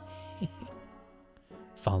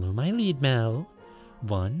 Follow my lead, Mel.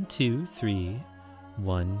 1, 2, 3.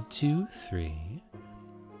 1, 2, 3.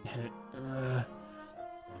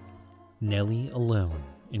 Nellie, alone,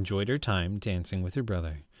 enjoyed her time dancing with her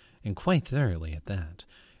brother, and quite thoroughly at that.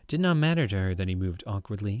 It did not matter to her that he moved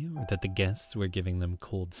awkwardly or that the guests were giving them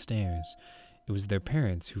cold stares. It was their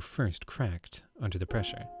parents who first cracked under the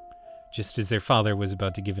pressure. Just as their father was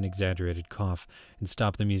about to give an exaggerated cough and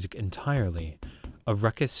stop the music entirely, a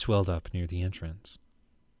ruckus swelled up near the entrance.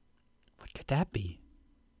 What could that be?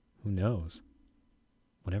 Who knows?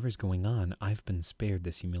 Whatever's going on, I've been spared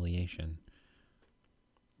this humiliation.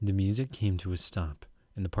 The music came to a stop,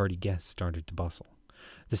 and the party guests started to bustle.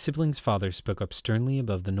 The sibling's father spoke up sternly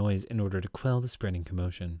above the noise in order to quell the spreading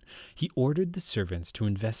commotion. He ordered the servants to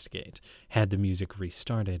investigate, had the music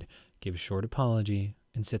restarted, gave a short apology,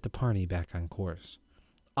 and set the party back on course.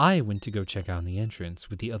 I went to go check out the entrance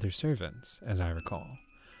with the other servants, as I recall.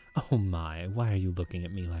 Oh my, why are you looking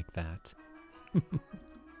at me like that?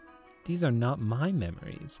 These are not my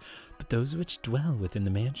memories, but those which dwell within the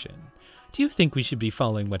mansion. Do you think we should be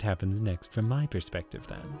following what happens next from my perspective,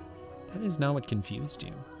 then? That is not what confused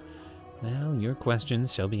you. Well, your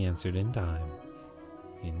questions shall be answered in time.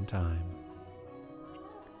 In time.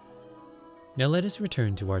 Now let us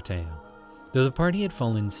return to our tale. Though the party had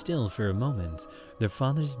fallen still for a moment, their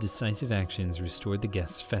father's decisive actions restored the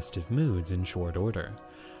guests' festive moods in short order.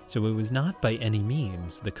 So it was not by any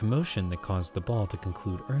means the commotion that caused the ball to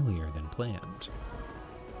conclude earlier than planned.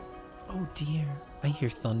 Oh dear, I hear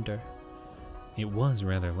thunder. It was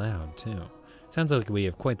rather loud, too. Sounds like we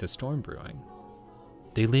have quite the storm brewing.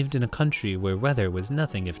 They lived in a country where weather was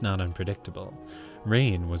nothing if not unpredictable.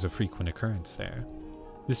 Rain was a frequent occurrence there.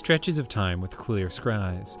 The stretches of time with clear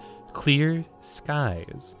skies,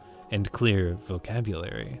 and clear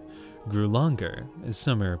vocabulary grew longer as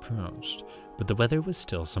summer approached, but the weather was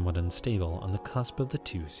still somewhat unstable on the cusp of the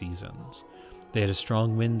two seasons. They had a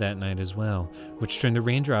strong wind that night as well, which turned the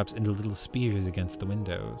raindrops into little spears against the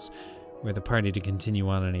windows. Were the party to continue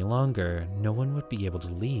on any longer, no one would be able to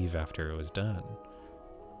leave after it was done.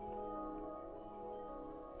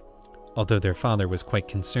 Although their father was quite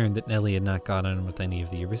concerned that Nellie had not got on with any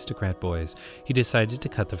of the aristocrat boys, he decided to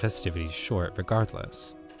cut the festivities short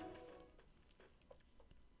regardless.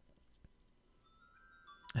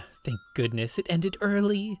 Thank goodness it ended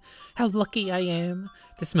early. How lucky I am.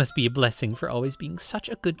 This must be a blessing for always being such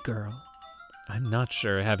a good girl. I'm not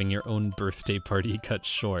sure having your own birthday party cut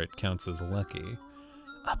short counts as lucky.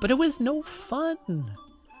 But it was no fun.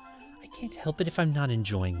 I can't help it if I'm not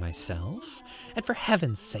enjoying myself. And for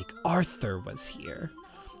heaven's sake, Arthur was here.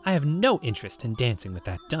 I have no interest in dancing with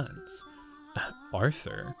that dunce.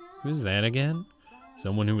 Arthur? Who's that again?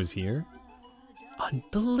 Someone who was here?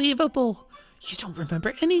 Unbelievable! You don't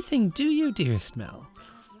remember anything, do you, dearest Mel?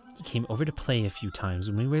 He came over to play a few times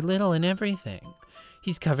when we were little and everything.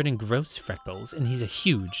 He's covered in gross freckles, and he's a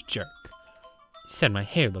huge jerk. He said my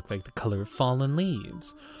hair looked like the color of fallen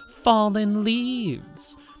leaves. fallen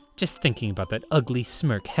leaves. Just thinking about that ugly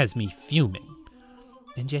smirk has me fuming.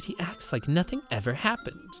 And yet he acts like nothing ever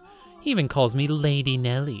happened. He even calls me Lady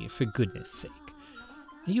Nellie, for goodness sake.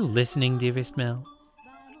 Are you listening, dearest Mel?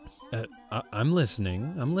 I'm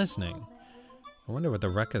listening. I'm listening. I wonder what the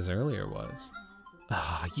ruckus earlier was.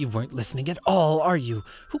 Ah, you weren't listening at all, are you?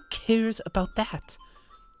 Who cares about that?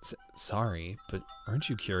 Sorry, but aren't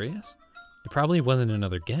you curious? It probably wasn't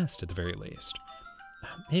another guest, at the very least.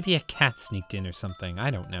 Maybe a cat sneaked in or something, I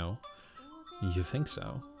don't know. You think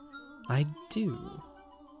so? I do.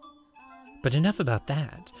 But enough about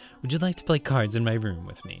that. Would you like to play cards in my room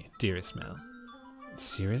with me, dearest Mel?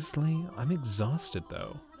 Seriously? I'm exhausted,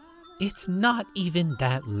 though. It's not even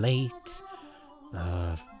that late.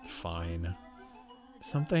 Fine.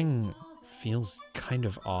 Something feels kind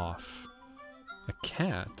of off. A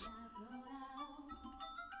cat?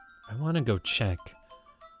 I want to go check.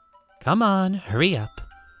 Come on, hurry up.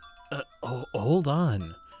 Hold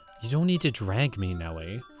on. You don't need to drag me,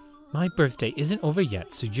 Nellie. My birthday isn't over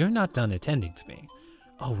yet, so you're not done attending to me.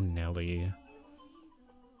 Oh, Nellie.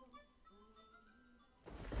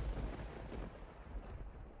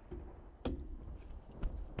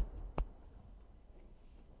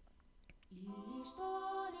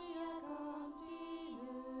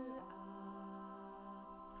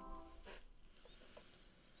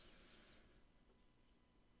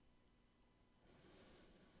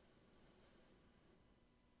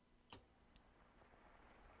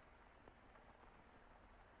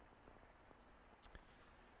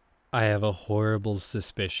 I have a horrible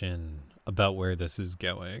suspicion about where this is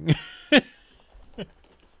going.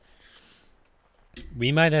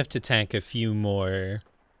 We might have to tack a few more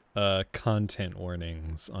content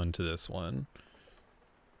warnings onto this one.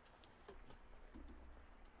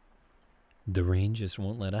 The rain just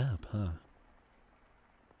won't let up,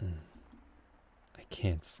 huh? I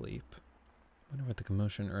can't sleep. I wonder what the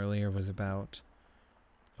commotion earlier was about.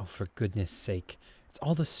 Oh, for goodness sake. It's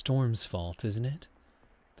all the storm's fault, isn't it?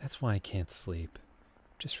 That's why I can't sleep.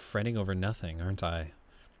 Just fretting over nothing, aren't I?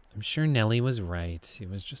 I'm sure Nellie was right. It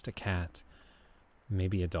was just a cat.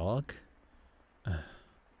 Maybe a dog?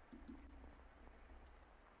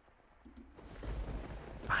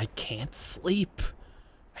 I can't sleep.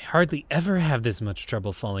 I hardly ever have this much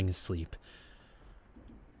trouble falling asleep.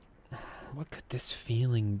 What could this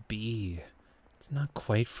feeling be? It's not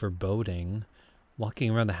quite foreboding. Walking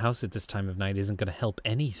around the house at this time of night isn't going to help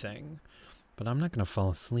anything. But I'm not going to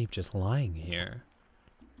fall asleep just lying here.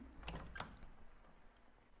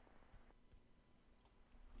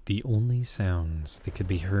 The only sounds that could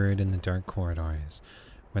be heard in the dark corridors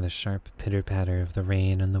were the sharp pitter-patter of the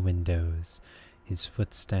rain on the windows, his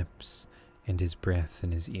footsteps, and his breath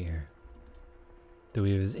in his ear. Though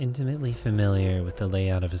he was intimately familiar with the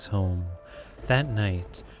layout of his home, that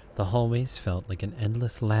night the hallways felt like an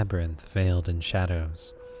endless labyrinth veiled in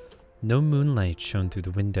shadows. No moonlight shone through the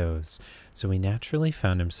windows, so he naturally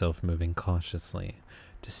found himself moving cautiously,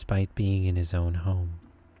 despite being in his own home.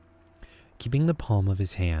 Keeping the palm of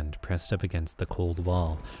his hand pressed up against the cold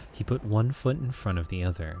wall, he put one foot in front of the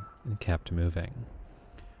other and kept moving.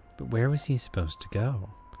 But where was he supposed to go?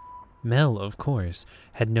 Mel, of course,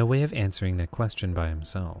 had no way of answering that question by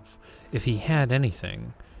himself. If he had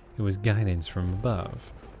anything, it was guidance from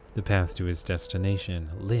above, the path to his destination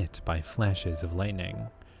lit by flashes of lightning.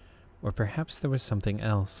 Or perhaps there was something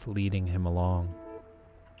else leading him along.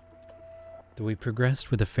 Though he progressed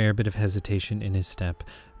with a fair bit of hesitation in his step,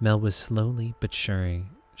 Mel was slowly but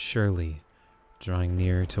surely drawing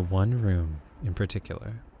nearer to one room in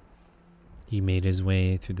particular. He made his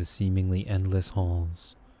way through the seemingly endless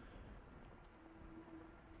halls,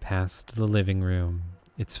 past the living room,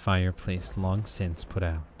 its fireplace long since put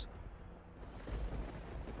out,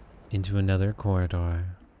 into another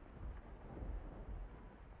corridor,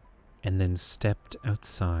 and then stepped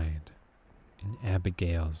outside in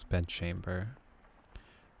Abigail's bedchamber.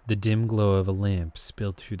 The dim glow of a lamp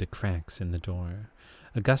spilled through the cracks in the door.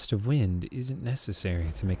 A gust of wind isn't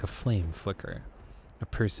necessary to make a flame flicker. A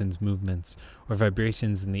person's movements or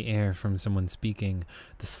vibrations in the air from someone speaking,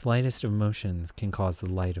 the slightest of motions can cause the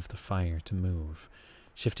light of the fire to move,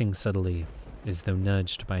 shifting subtly as though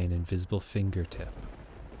nudged by an invisible fingertip.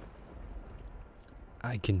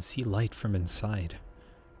 I can see light from inside.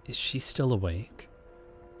 Is she still awake?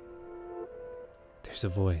 There's a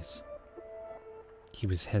voice. He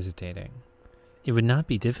was hesitating. It would not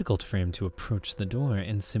be difficult for him to approach the door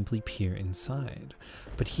and simply peer inside,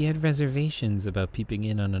 but he had reservations about peeping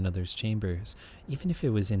in on another's chambers, even if it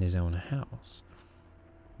was in his own house.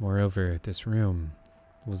 Moreover, this room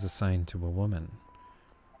was assigned to a woman.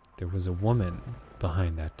 There was a woman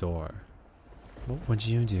behind that door. What would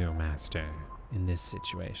you do, Master, in this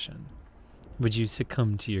situation? Would you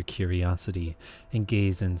succumb to your curiosity and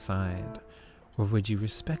gaze inside, or would you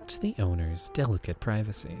respect the owner's delicate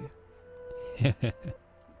privacy? I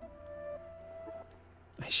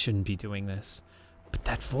shouldn't be doing this, but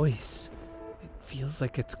that voice, it feels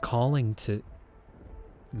like it's calling to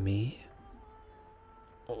me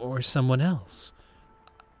or someone else.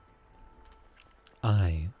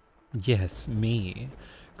 Yes, me,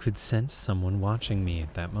 could sense someone watching me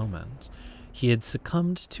at that moment. He had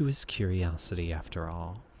succumbed to his curiosity after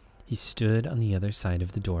all. He stood on the other side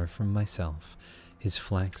of the door from myself, his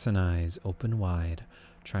flaxen eyes open wide,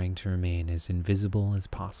 trying to remain as invisible as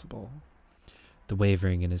possible. The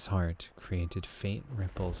wavering in his heart created faint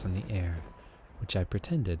ripples in the air, which I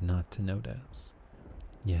pretended not to notice.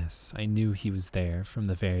 Yes, I knew he was there from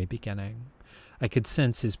the very beginning. I could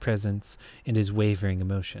sense his presence and his wavering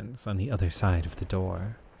emotions on the other side of the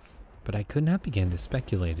door. But I could not begin to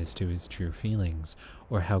speculate as to his true feelings,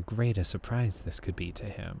 or how great a surprise this could be to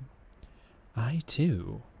him. I,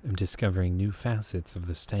 too, am discovering new facets of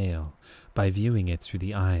this tale by viewing it through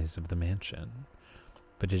the eyes of the mansion.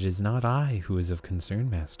 But it is not I who is of concern,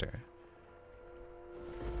 Master.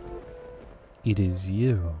 It is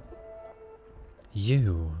you.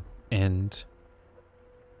 You, and...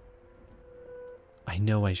 I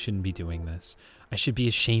know I shouldn't be doing this. I should be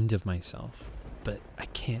ashamed of myself, but I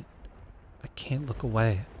can't look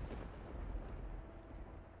away.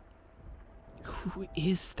 Who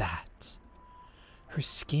is that? Her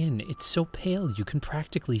skin, it's so pale you can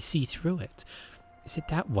practically see through it. Is it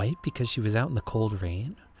that white because she was out in the cold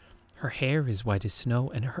rain? Her hair is white as snow,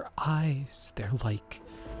 and her eyes, they're like,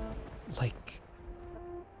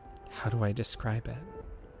 how do I describe it?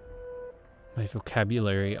 My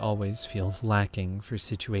vocabulary always feels lacking for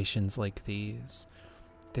situations like these.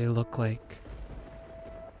 They look like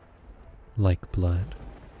blood.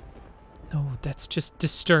 No, that's just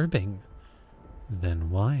disturbing. Then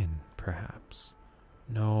wine, perhaps.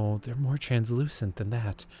 No, they're more translucent than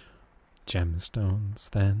that. Gemstones,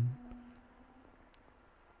 then?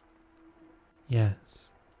 Yes.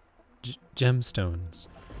 Gemstones.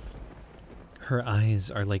 Her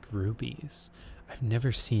eyes are like rubies. I've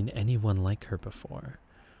never seen anyone like her before.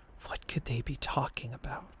 What could they be talking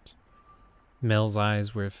about? Mel's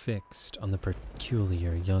eyes were fixed on the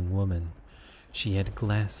peculiar young woman. She had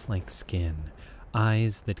glass-like skin,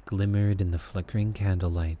 eyes that glimmered in the flickering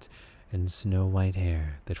candlelight, and snow-white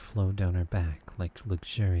hair that flowed down her back like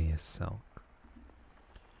luxurious silk.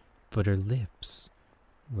 But her lips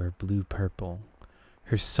were blue-purple,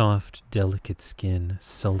 her soft, delicate skin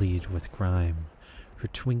sullied with grime, her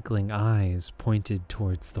twinkling eyes pointed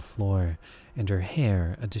towards the floor, and her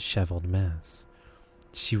hair a disheveled mess.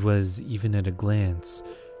 She was, even at a glance,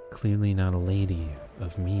 clearly not a lady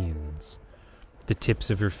of means. The tips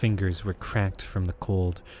of her fingers were cracked from the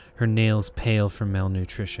cold, her nails pale from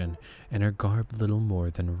malnutrition, and her garb little more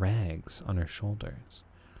than rags on her shoulders.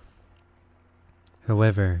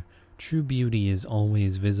 However, true beauty is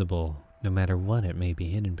always visible, no matter what it may be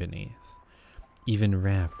hidden beneath, even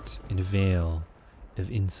wrapped in a veil of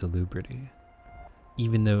insalubrity,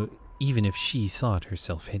 even if she thought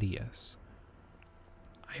herself hideous.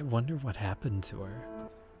 I wonder what happened to her.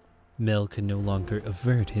 Mel could no longer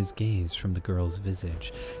avert his gaze from the girl's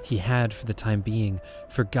visage. He had, for the time being,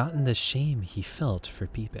 forgotten the shame he felt for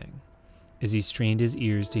peeping. As he strained his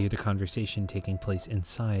ears to hear the conversation taking place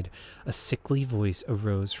inside, a sickly voice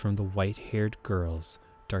arose from the white-haired girl's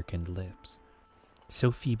darkened lips. So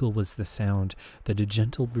feeble was the sound that a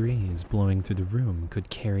gentle breeze blowing through the room could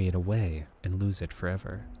carry it away and lose it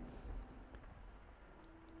forever.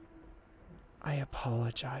 I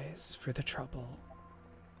apologize for the trouble.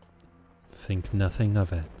 Think nothing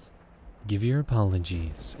of it. Give your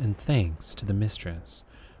apologies and thanks to the mistress.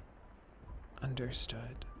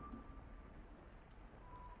 Understood.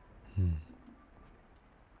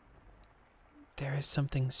 There is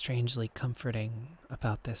something strangely comforting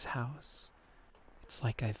about this house. It's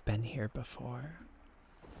like I've been here before.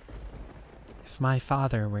 If my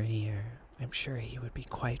father were here, I'm sure he would be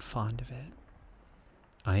quite fond of it.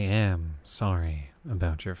 I am sorry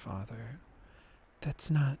about your father.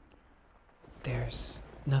 There's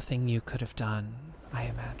nothing you could have done, I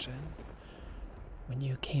imagine. When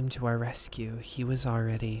you came to our rescue, he was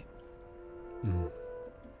already...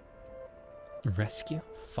 Rescue?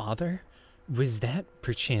 Father? Was that,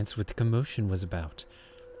 perchance, what the commotion was about?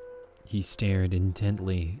 He stared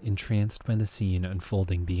intently, entranced by the scene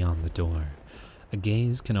unfolding beyond the door. A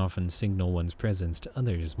gaze can often signal one's presence to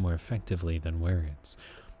others more effectively than words.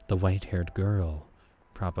 The white-haired girl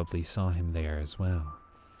probably saw him there as well.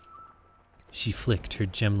 She flicked her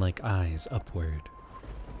gem-like eyes upward.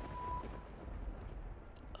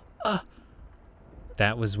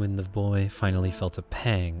 That was when the boy finally felt a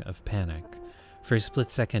pang of panic. For a split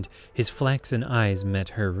second, his flaxen eyes met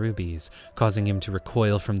her rubies, causing him to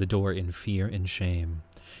recoil from the door in fear and shame.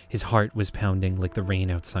 His heart was pounding like the rain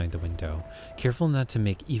outside the window. Careful not to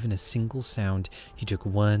make even a single sound, he took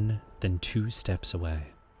one, then 2 steps away.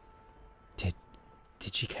 Did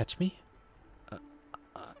she catch me?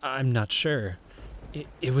 I'm not sure.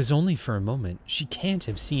 It was only for a moment. She can't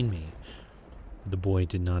have seen me. The boy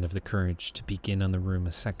did not have the courage to peek in on the room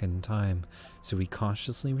a second time, so he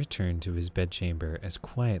cautiously returned to his bedchamber as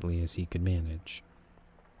quietly as he could manage.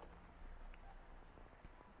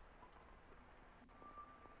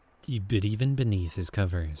 But even beneath his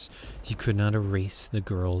covers, he could not erase the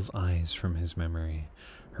girl's eyes from his memory.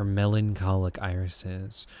 Her melancholic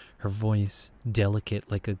irises, her voice delicate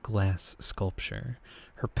like a glass sculpture,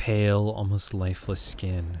 her pale, almost lifeless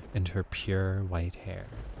skin, and her pure white hair.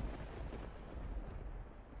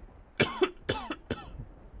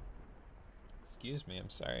 Excuse me, I'm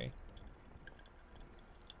sorry.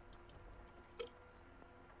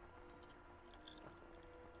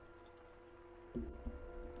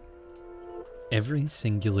 Every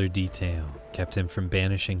singular detail kept him from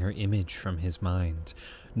banishing her image from his mind,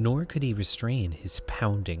 nor could he restrain his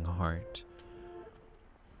pounding heart.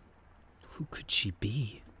 Who could she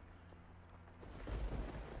be?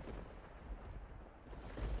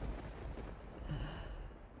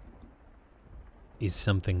 Is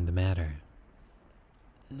something the matter?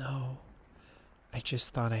 No, I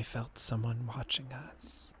just thought I felt someone watching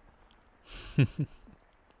us.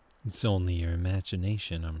 It's only your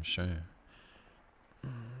imagination, I'm sure.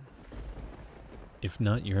 If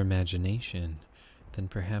not your imagination, then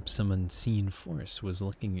perhaps some unseen force was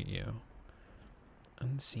looking at you.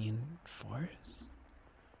 Unseen force?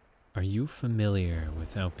 Are you familiar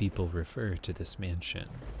with how people refer to this mansion?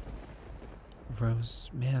 Rose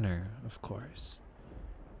Manor, of course.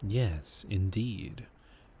 Yes, indeed.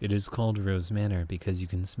 It is called Rose Manor because you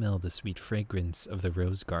can smell the sweet fragrance of the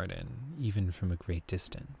rose garden, even from a great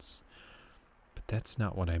distance. But that's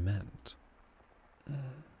not what I meant.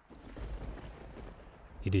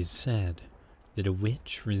 It is said that a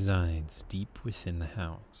witch resides deep within the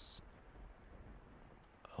house.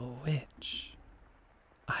 A witch?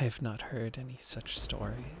 I have not heard any such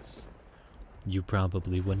stories. You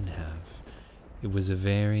probably wouldn't have. It was a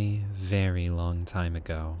very, very long time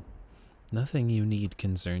ago. Nothing you need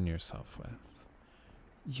concern yourself with.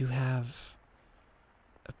 You have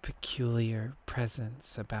a peculiar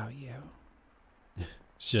presence about you.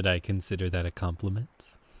 Should I consider that a compliment?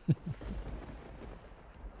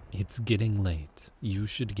 It's getting late. You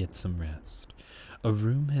should get some rest. A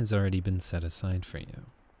room has already been set aside for you.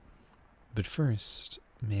 But first,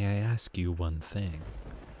 may I ask you one thing?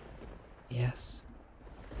 Yes.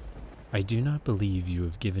 I do not believe you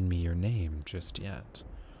have given me your name just yet.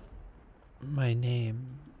 My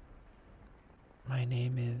name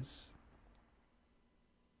is...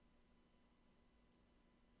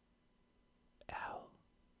 Al.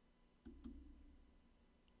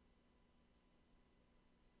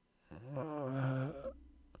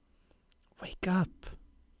 Wake up.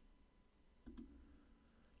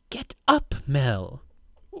 Get up, Mel.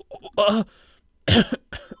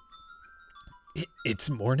 It's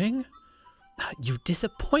morning? You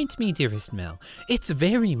disappoint me, dearest Mel. It's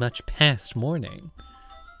very much past morning.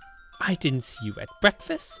 I didn't see you at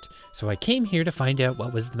breakfast, so I came here to find out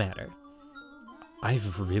what was the matter.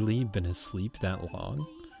 I've really been asleep that long?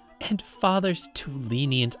 And Father's too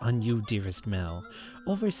lenient on you, dearest Mel.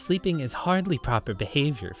 Oversleeping is hardly proper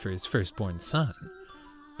behavior for his firstborn son.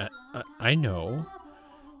 I know,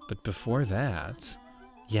 but before that...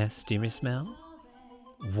 Yes, dearest Mel?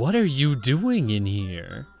 What are you doing in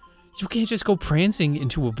here? You can't just go prancing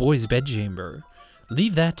into a boy's bedchamber.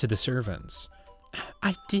 Leave that to the servants.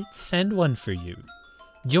 I did send one for you.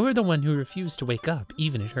 You're the one who refused to wake up,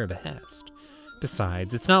 even at her behest.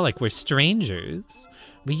 Besides, it's not like we're strangers.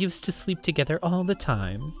 We used to sleep together all the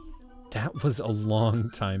time. That was a long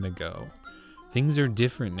time ago. Things are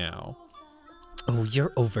different now. Oh,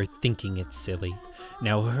 you're overthinking it, silly.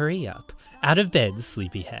 Now hurry up. Out of bed,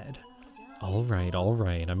 sleepyhead. All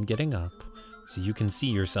right, I'm getting up, so you can see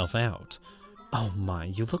yourself out. Oh my,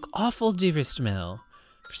 you look awful, dearest Mel.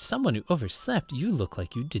 For someone who overslept, you look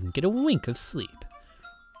like you didn't get a wink of sleep.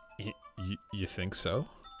 You think so?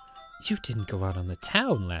 You didn't go out on the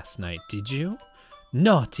town last night, did you?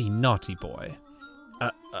 Naughty, naughty boy.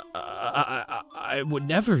 I would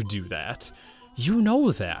never do that. You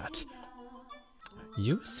know that.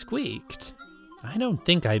 You squeaked. I don't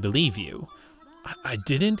think I believe you. I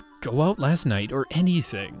didn't go out last night or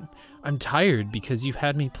anything. I'm tired because you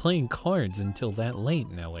had me playing cards until that late,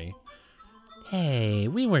 Nellie. Hey,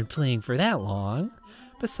 we weren't playing for that long.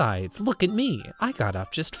 Besides, look at me. I got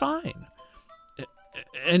up just fine.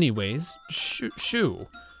 Anyways, shoo.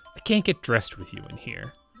 I can't get dressed with you in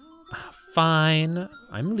here. Fine,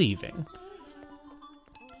 I'm leaving.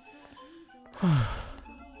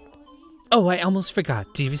 Oh, I almost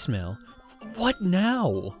forgot, dearest Mel. What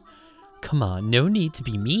now? Come on, no need to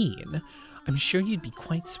be mean. I'm sure you'd be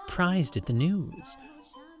quite surprised at the news.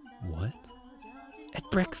 What? At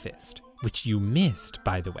breakfast, which you missed,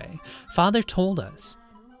 by the way. Father told us.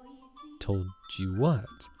 Told you what?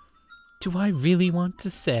 Do I really want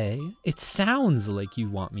to say? It sounds like you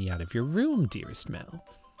want me out of your room, dearest Mel.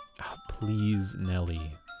 Oh, please,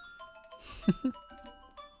 Nellie.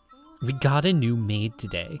 We got a new maid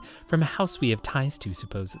today, from a house we have ties to,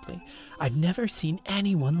 supposedly. I've never seen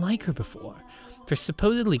anyone like her before. For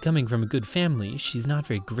supposedly coming from a good family, she's not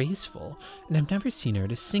very graceful, and I've never seen her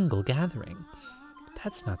at a single gathering. But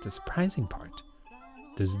that's not the surprising part.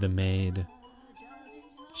 Does the maid...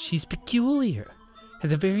 She's peculiar.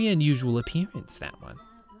 Has a very unusual appearance, that one.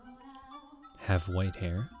 Have white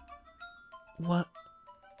hair? What?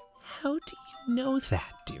 How do you know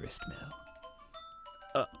that, dearest Mel?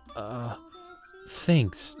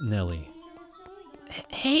 Thanks, Nellie.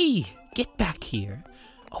 Hey, get back here.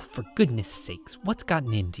 Oh, for goodness sakes, what's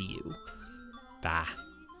gotten into you? Bah.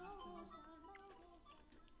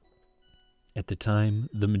 At the time,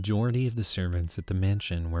 the majority of the servants at the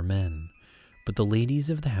mansion were men, but the ladies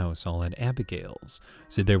of the house all had Abigails,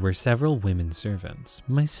 so there were several women servants,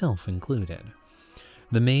 myself included.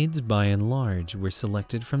 The maids, by and large, were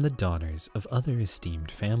selected from the daughters of other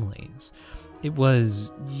esteemed families. It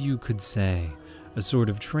was, you could say, a sort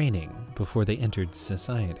of training before they entered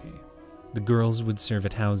society. The girls would serve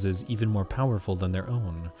at houses even more powerful than their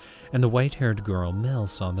own, and the white-haired girl Mel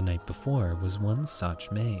saw the night before was one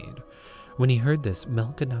such maid. When he heard this,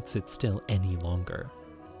 Mel could not sit still any longer.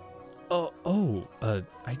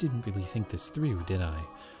 I didn't really think this through, did I?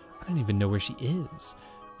 I don't even know where she is.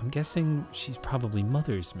 I'm guessing she's probably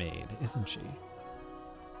Mother's maid, isn't she?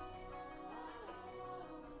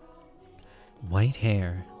 White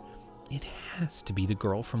hair. It has to be the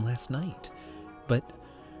girl from last night. But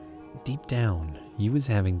deep down, he was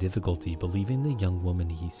having difficulty believing the young woman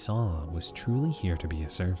he saw was truly here to be a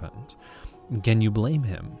servant. Can you blame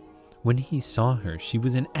him? When he saw her, she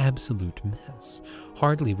was an absolute mess,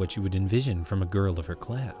 hardly what you would envision from a girl of her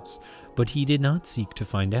class, but he did not seek to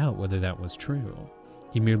find out whether that was true.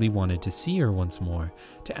 He merely wanted to see her once more,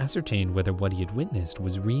 to ascertain whether what he had witnessed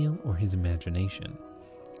was real or his imagination,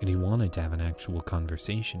 and he wanted to have an actual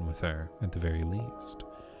conversation with her, at the very least.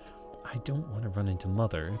 I don't want to run into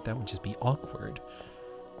Mother, that would just be awkward.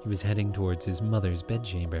 He was heading towards his mother's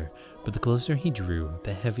bedchamber, but the closer he drew,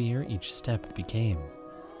 the heavier each step became.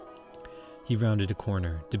 He rounded a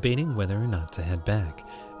corner, debating whether or not to head back,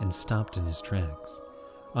 and stopped in his tracks.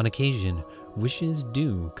 On occasion, wishes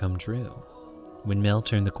do come true. When Mel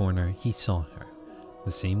turned the corner, he saw her,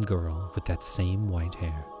 the same girl with that same white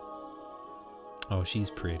hair. Oh, she's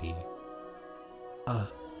pretty.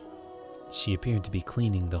 She appeared to be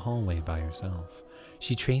cleaning the hallway by herself.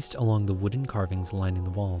 She traced along the wooden carvings lining the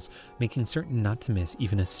walls, making certain not to miss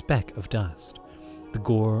even a speck of dust. The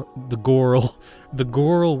girl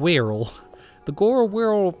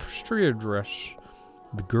wore a pristine dress.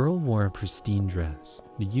 The girl wore a pristine dress,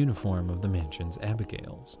 the uniform of the mansion's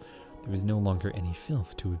Abigails. There was no longer any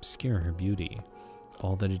filth to obscure her beauty.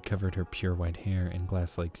 All that had covered her pure white hair and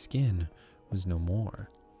glass-like skin was no more.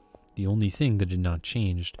 The only thing that had not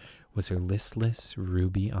changed was her listless,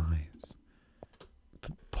 ruby eyes.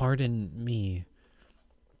 Pardon me.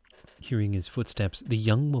 Hearing his footsteps, the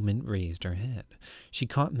young woman raised her head. She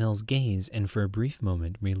caught Mel's gaze and for a brief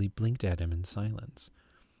moment merely blinked at him in silence.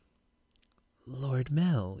 Lord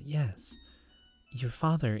Mel, yes. Your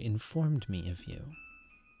father informed me of you.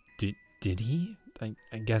 Did he?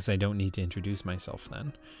 I guess I don't need to introduce myself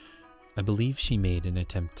then. I believe she made an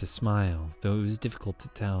attempt to smile, though it was difficult to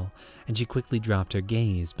tell, and she quickly dropped her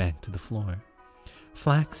gaze back to the floor.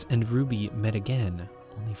 Flax and Ruby met again,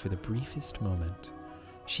 only for the briefest moment.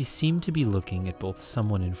 She seemed to be looking at both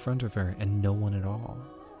someone in front of her and no one at all.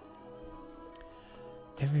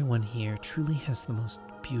 Everyone here truly has the most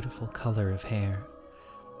beautiful color of hair.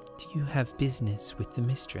 Do you have business with the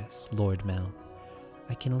mistress, Lord Mel?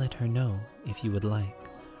 I can let her know if you would like.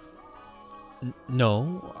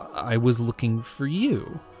 No, I was looking for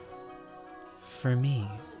you. For me.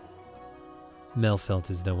 Mel felt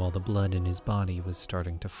as though all the blood in his body was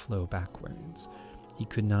starting to flow backwards. He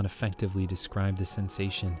could not effectively describe the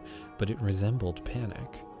sensation, but it resembled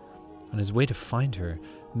panic. On his way to find her,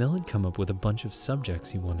 Mel had come up with a bunch of subjects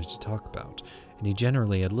he wanted to talk about, and he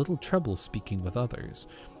generally had little trouble speaking with others.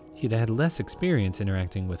 He had had less experience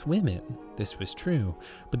interacting with women, this was true,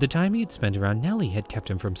 but the time he had spent around Nellie had kept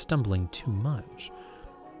him from stumbling too much.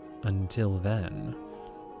 Until then.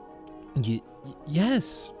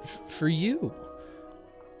 Yes, for you.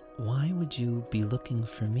 Why would you be looking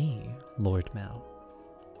for me, Lord Mel?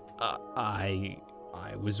 I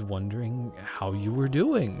was wondering how you were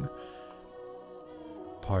doing.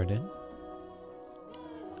 Pardon?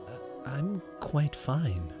 I'm quite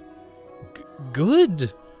fine.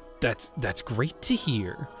 Good! That's great to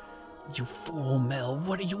hear. You fool, Mel,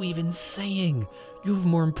 what are you even saying? You have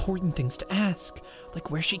more important things to ask,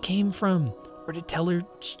 like where she came from, or to tell her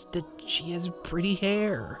that she has pretty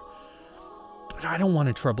hair. But I don't want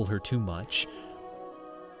to trouble her too much.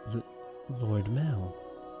 Lord Mel?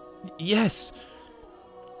 Yes!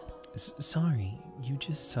 Sorry, you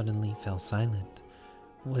just suddenly fell silent.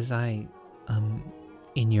 Was I,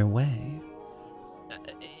 in your way?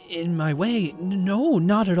 In my way? No,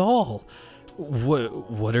 not at all.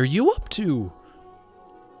 What are you up to?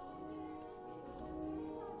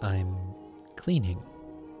 I'm cleaning.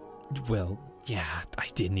 Well, yeah, I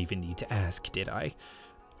didn't even need to ask, did I?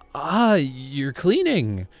 Ah, you're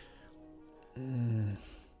cleaning.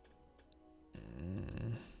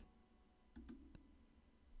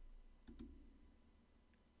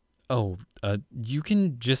 Oh, you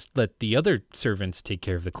can just let the other servants take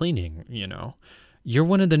care of the cleaning, you know. You're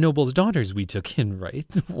one of the noble's daughters we took in, right?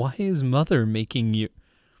 Why is Mother making you...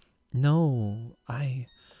 No, I'm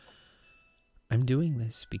doing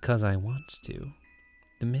this because I want to.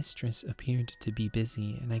 The mistress appeared to be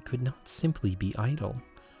busy, and I could not simply be idle.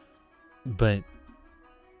 But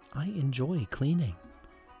I enjoy cleaning.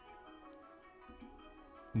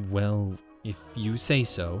 Well, if you say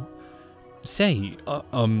so. Say,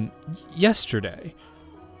 yesterday.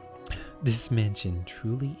 This mansion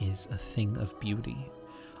truly is a thing of beauty.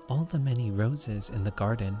 All the many roses in the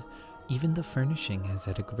garden, even the furnishing has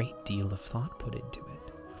had a great deal of thought put into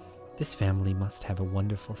it. This family must have a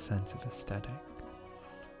wonderful sense of aesthetic.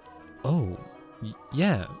 Oh,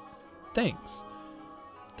 yeah, thanks.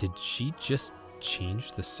 Did she just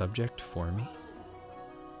change the subject for me?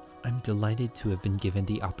 I'm delighted to have been given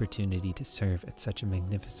the opportunity to serve at such a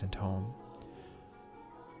magnificent home.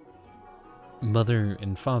 Mother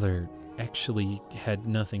and Father actually had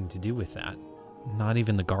nothing to do with that. Not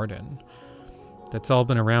even the garden. That's all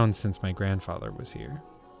been around since my grandfather was here.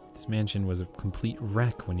 This mansion was a complete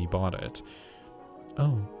wreck when he bought it.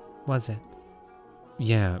 Oh, was it?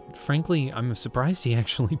 Yeah, frankly, I'm surprised he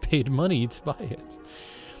actually paid money to buy it.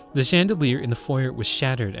 The chandelier in the foyer was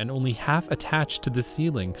shattered and only half attached to the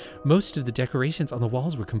ceiling. Most of the decorations on the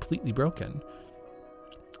walls were completely broken.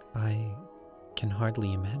 I can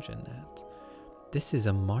hardly imagine that. This is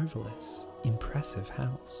a marvelous, impressive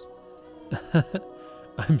house.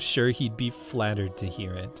 I'm sure he'd be flattered to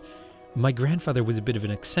hear it. My grandfather was a bit of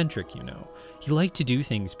an eccentric, you know. He liked to do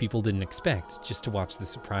things people didn't expect, just to watch the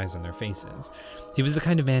surprise on their faces. He was the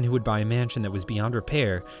kind of man who would buy a mansion that was beyond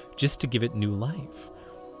repair, just to give it new life.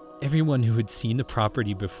 Everyone who had seen the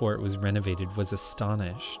property before it was renovated was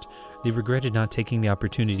astonished. They regretted not taking the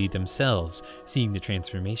opportunity themselves, seeing the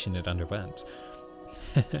transformation it underwent.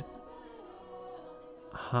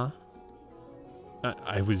 Huh?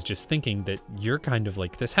 I was just thinking that you're kind of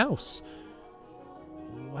like this house.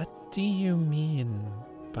 What do you mean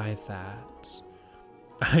by that?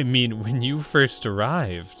 I mean, when you first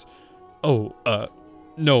arrived... Oh,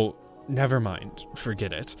 no, never mind.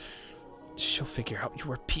 Forget it. She'll figure out you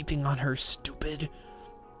were peeping on her, stupid.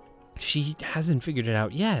 She hasn't figured it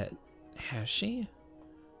out yet, has she?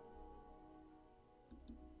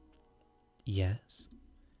 Yes.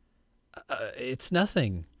 It's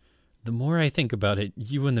nothing. The more I think about it,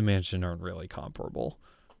 you and the mansion aren't really comparable.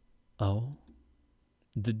 Oh?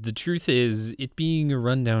 The truth is, it being a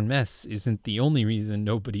rundown mess isn't the only reason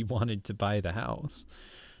nobody wanted to buy the house.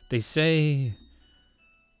 They say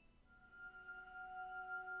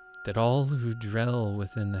that all who dwell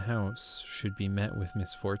within the house should be met with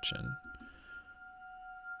misfortune.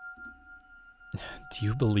 Do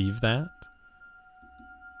you believe that?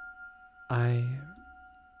 I'm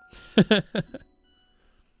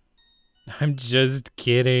just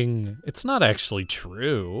kidding. It's not actually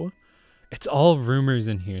true. It's all rumors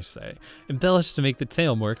and hearsay, embellished to make the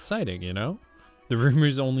tale more exciting, you know? The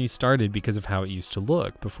rumors only started because of how it used to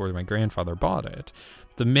look before my grandfather bought it.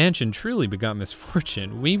 If the mansion truly begot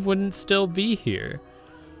misfortune, we wouldn't still be here.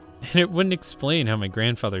 And it wouldn't explain how my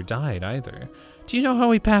grandfather died either. Do you know how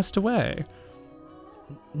he passed away?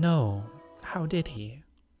 No. How did he?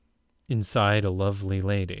 Inside a lovely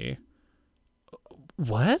lady.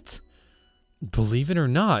 What? Believe it or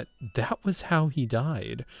not, that was how he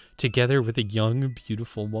died, together with a young,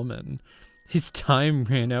 beautiful woman. His time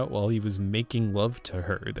ran out while he was making love to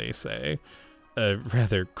her, they say. A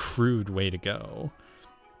rather crude way to go.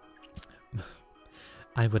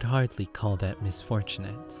 I would hardly call that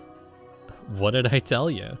misfortunate. What did I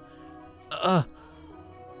tell you?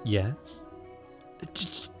 Yes?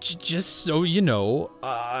 Just so you know,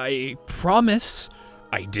 I promise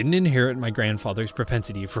I didn't inherit my grandfather's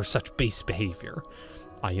propensity for such base behavior.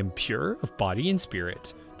 I am pure of body and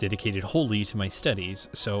spirit, dedicated wholly to my studies,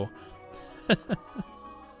 so...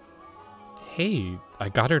 Hey, I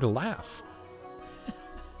got her to laugh.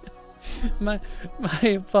 my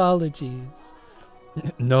apologies.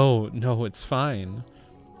 No, it's fine.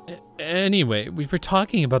 Anyway, we were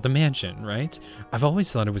talking about the mansion, right? I've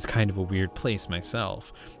always thought it was kind of a weird place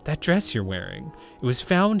myself. That dress you're wearing, it was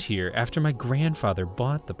found here after my grandfather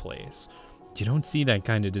bought the place. You don't see that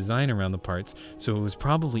kind of design around the parts, so it was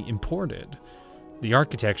probably imported. The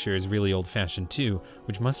architecture is really old-fashioned too,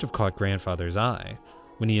 which must have caught grandfather's eye.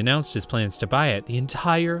 When he announced his plans to buy it, the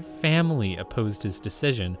entire family opposed his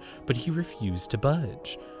decision, but he refused to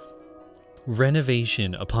budge.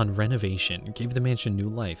 Renovation upon renovation gave the mansion new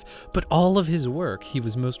life, but all of his work he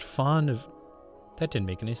was most fond of... That didn't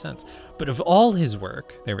make any sense. But of all his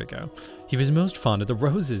work, there we go, he was most fond of the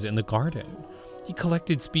roses in the garden. He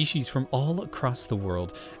collected species from all across the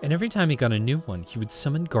world, and every time he got a new one, he would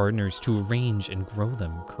summon gardeners to arrange and grow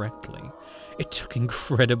them correctly. It took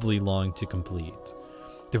incredibly long to complete.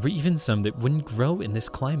 There were even some that wouldn't grow in this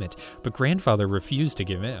climate, but grandfather refused to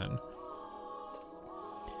give in.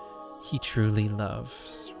 He truly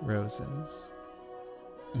loves roses.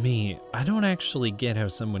 Me, I don't actually get how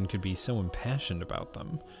someone could be so impassioned about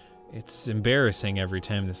them. It's embarrassing every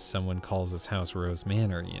time someone calls this house Rose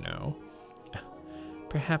Manor, you know.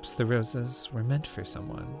 Perhaps the roses were meant for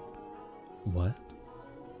someone. What?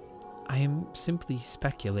 I am simply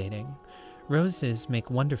speculating. Roses make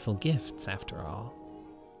wonderful gifts, after all.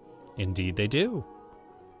 Indeed they do.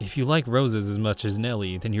 If you like roses as much as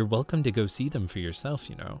Nellie, then you're welcome to go see them for yourself,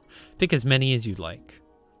 you know. Pick as many as you'd like.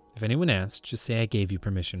 If anyone asks, just say I gave you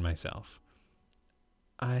permission myself.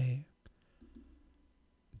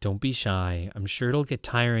 Don't be shy. I'm sure it'll get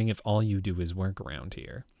tiring if all you do is work around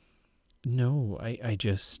here. No,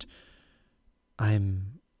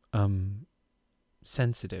 I'm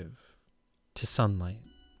sensitive to sunlight.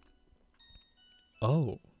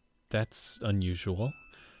 Oh, that's unusual.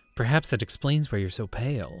 Perhaps that explains why you're so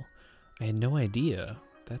pale. I had no idea.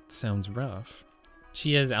 That sounds rough.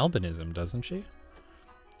 She has albinism, doesn't she?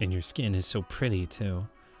 And your skin is so pretty, too.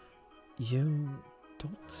 You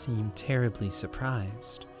don't seem terribly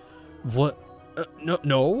surprised. What?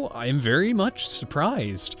 No, I am very much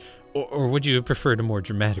surprised. Or would you have preferred a more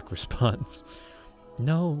dramatic response?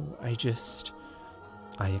 No, I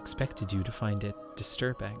expected you to find it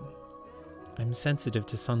disturbing. I'm sensitive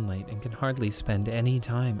to sunlight and can hardly spend any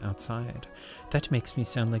time outside. That makes me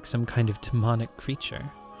sound like some kind of demonic creature.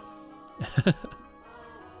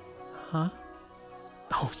 Huh?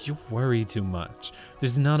 Oh, you worry too much.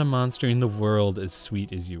 There's not a monster in the world as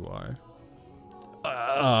sweet as you are.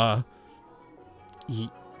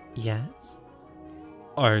 Yes?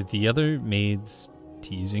 Are the other maids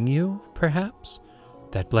teasing you, perhaps?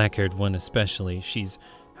 That black-haired one especially, she's,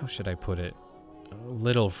 how should I put it, a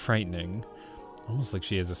little frightening. Almost like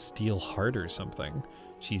she has a steel heart or something.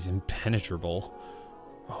 She's impenetrable.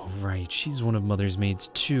 Oh, right, she's one of Mother's maids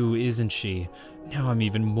too, isn't she? Now I'm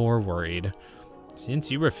even more worried.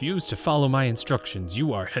 Since you refuse to follow my instructions,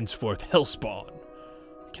 you are henceforth Hellspawn.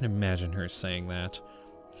 I can imagine her saying that.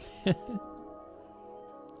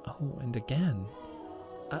 Oh, and again.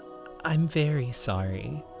 I'm very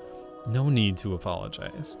sorry. No need to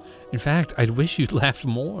apologize. In fact, I'd wish you'd laughed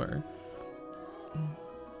more.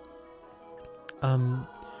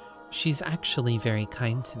 She's actually very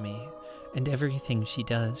kind to me, and everything she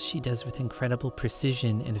does with incredible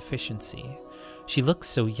precision and efficiency. She looks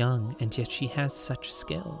so young, and yet she has such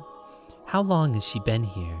skill. How long has she been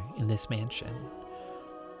here in this mansion?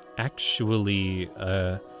 Actually,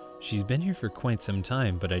 she's been here for quite some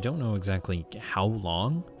time, but I don't know exactly how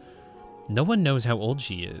long. No one knows how old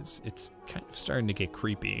she is. It's kind of starting to get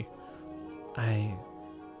creepy. I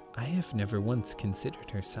have never once considered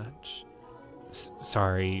her such.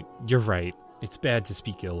 Sorry, you're right. It's bad to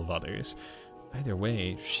speak ill of others. Either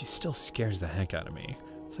way, she still scares the heck out of me.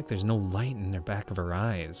 It's like there's no light in the back of her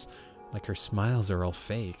eyes. Like her smiles are all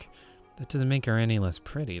fake. That doesn't make her any less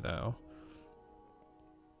pretty, though.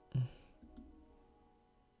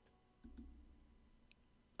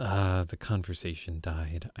 The conversation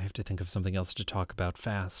died. I have to think of something else to talk about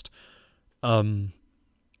fast. Um,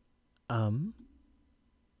 uh,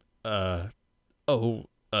 oh,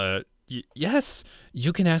 yes,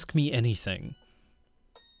 you can ask me anything.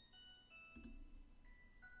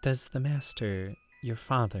 Does the master, your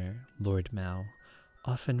father, Lord Mal,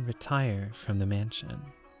 often retire from the mansion?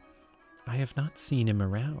 I have not seen him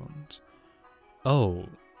around. Oh,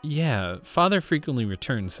 yeah, father frequently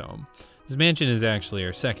returns home. His mansion is actually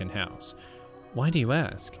our second house. Why do you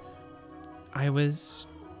ask? I was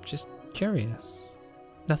just curious.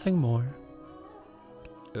 Nothing more.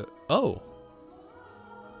 Oh.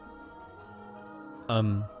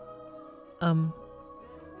 Um.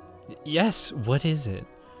 Yes, what is it?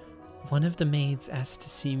 One of the maids asked to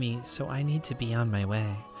see me, so I need to be on my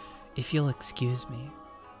way. If you'll excuse me.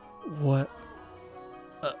 What?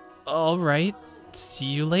 All right. See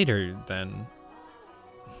you later, then.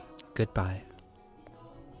 Goodbye.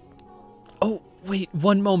 Oh, wait,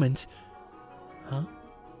 one moment. Huh?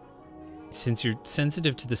 Since you're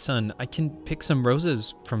sensitive to the sun, I can pick some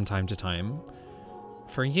roses from time to time.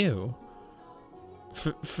 For you.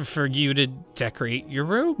 For you to decorate your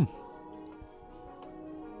room.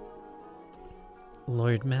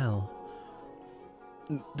 Lord Mal.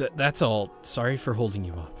 That's all. Sorry for holding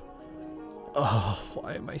you up. Oh,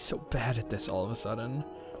 why am I so bad at this all of a sudden?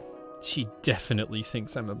 She definitely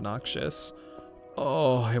thinks I'm obnoxious.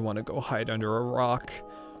 Oh, I want to go hide under a rock.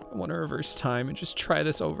 I want to reverse time and just try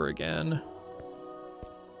this over again.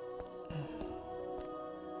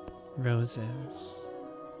 Roses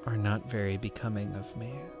are not very becoming of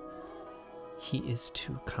me. He is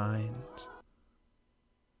too kind.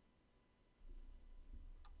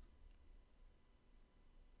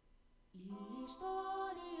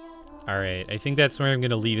 Alright, I think that's where I'm going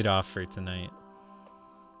to leave it off for tonight.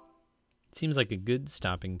 Seems like a good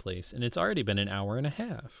stopping place, and it's already been an hour and a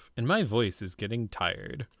half, and my voice is getting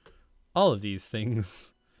tired. All of these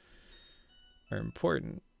things are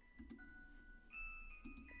important.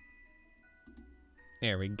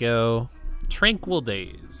 There we go. Tranquil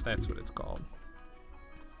Days, that's what it's called.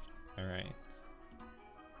 Alright.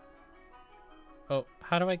 Oh,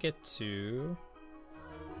 how do I get to...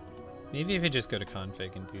 Maybe if I just go to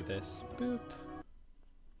config and do this. Boop.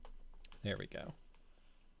 There we go.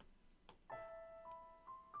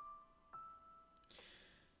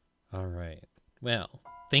 Alright. Well,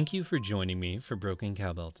 thank you for joining me for Broken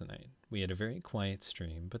Cowbell tonight. We had a very quiet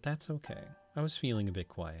stream, but that's okay. I was feeling a bit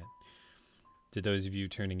quiet. To those of you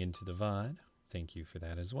turning into the VOD, thank you for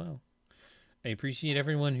that as well. I appreciate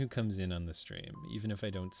everyone who comes in on the stream, even if I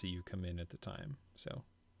don't see you come in at the time. So,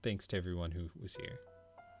 thanks to everyone who was here.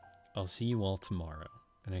 I'll see you all tomorrow,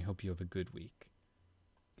 and I hope you have a good week.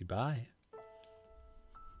 Goodbye.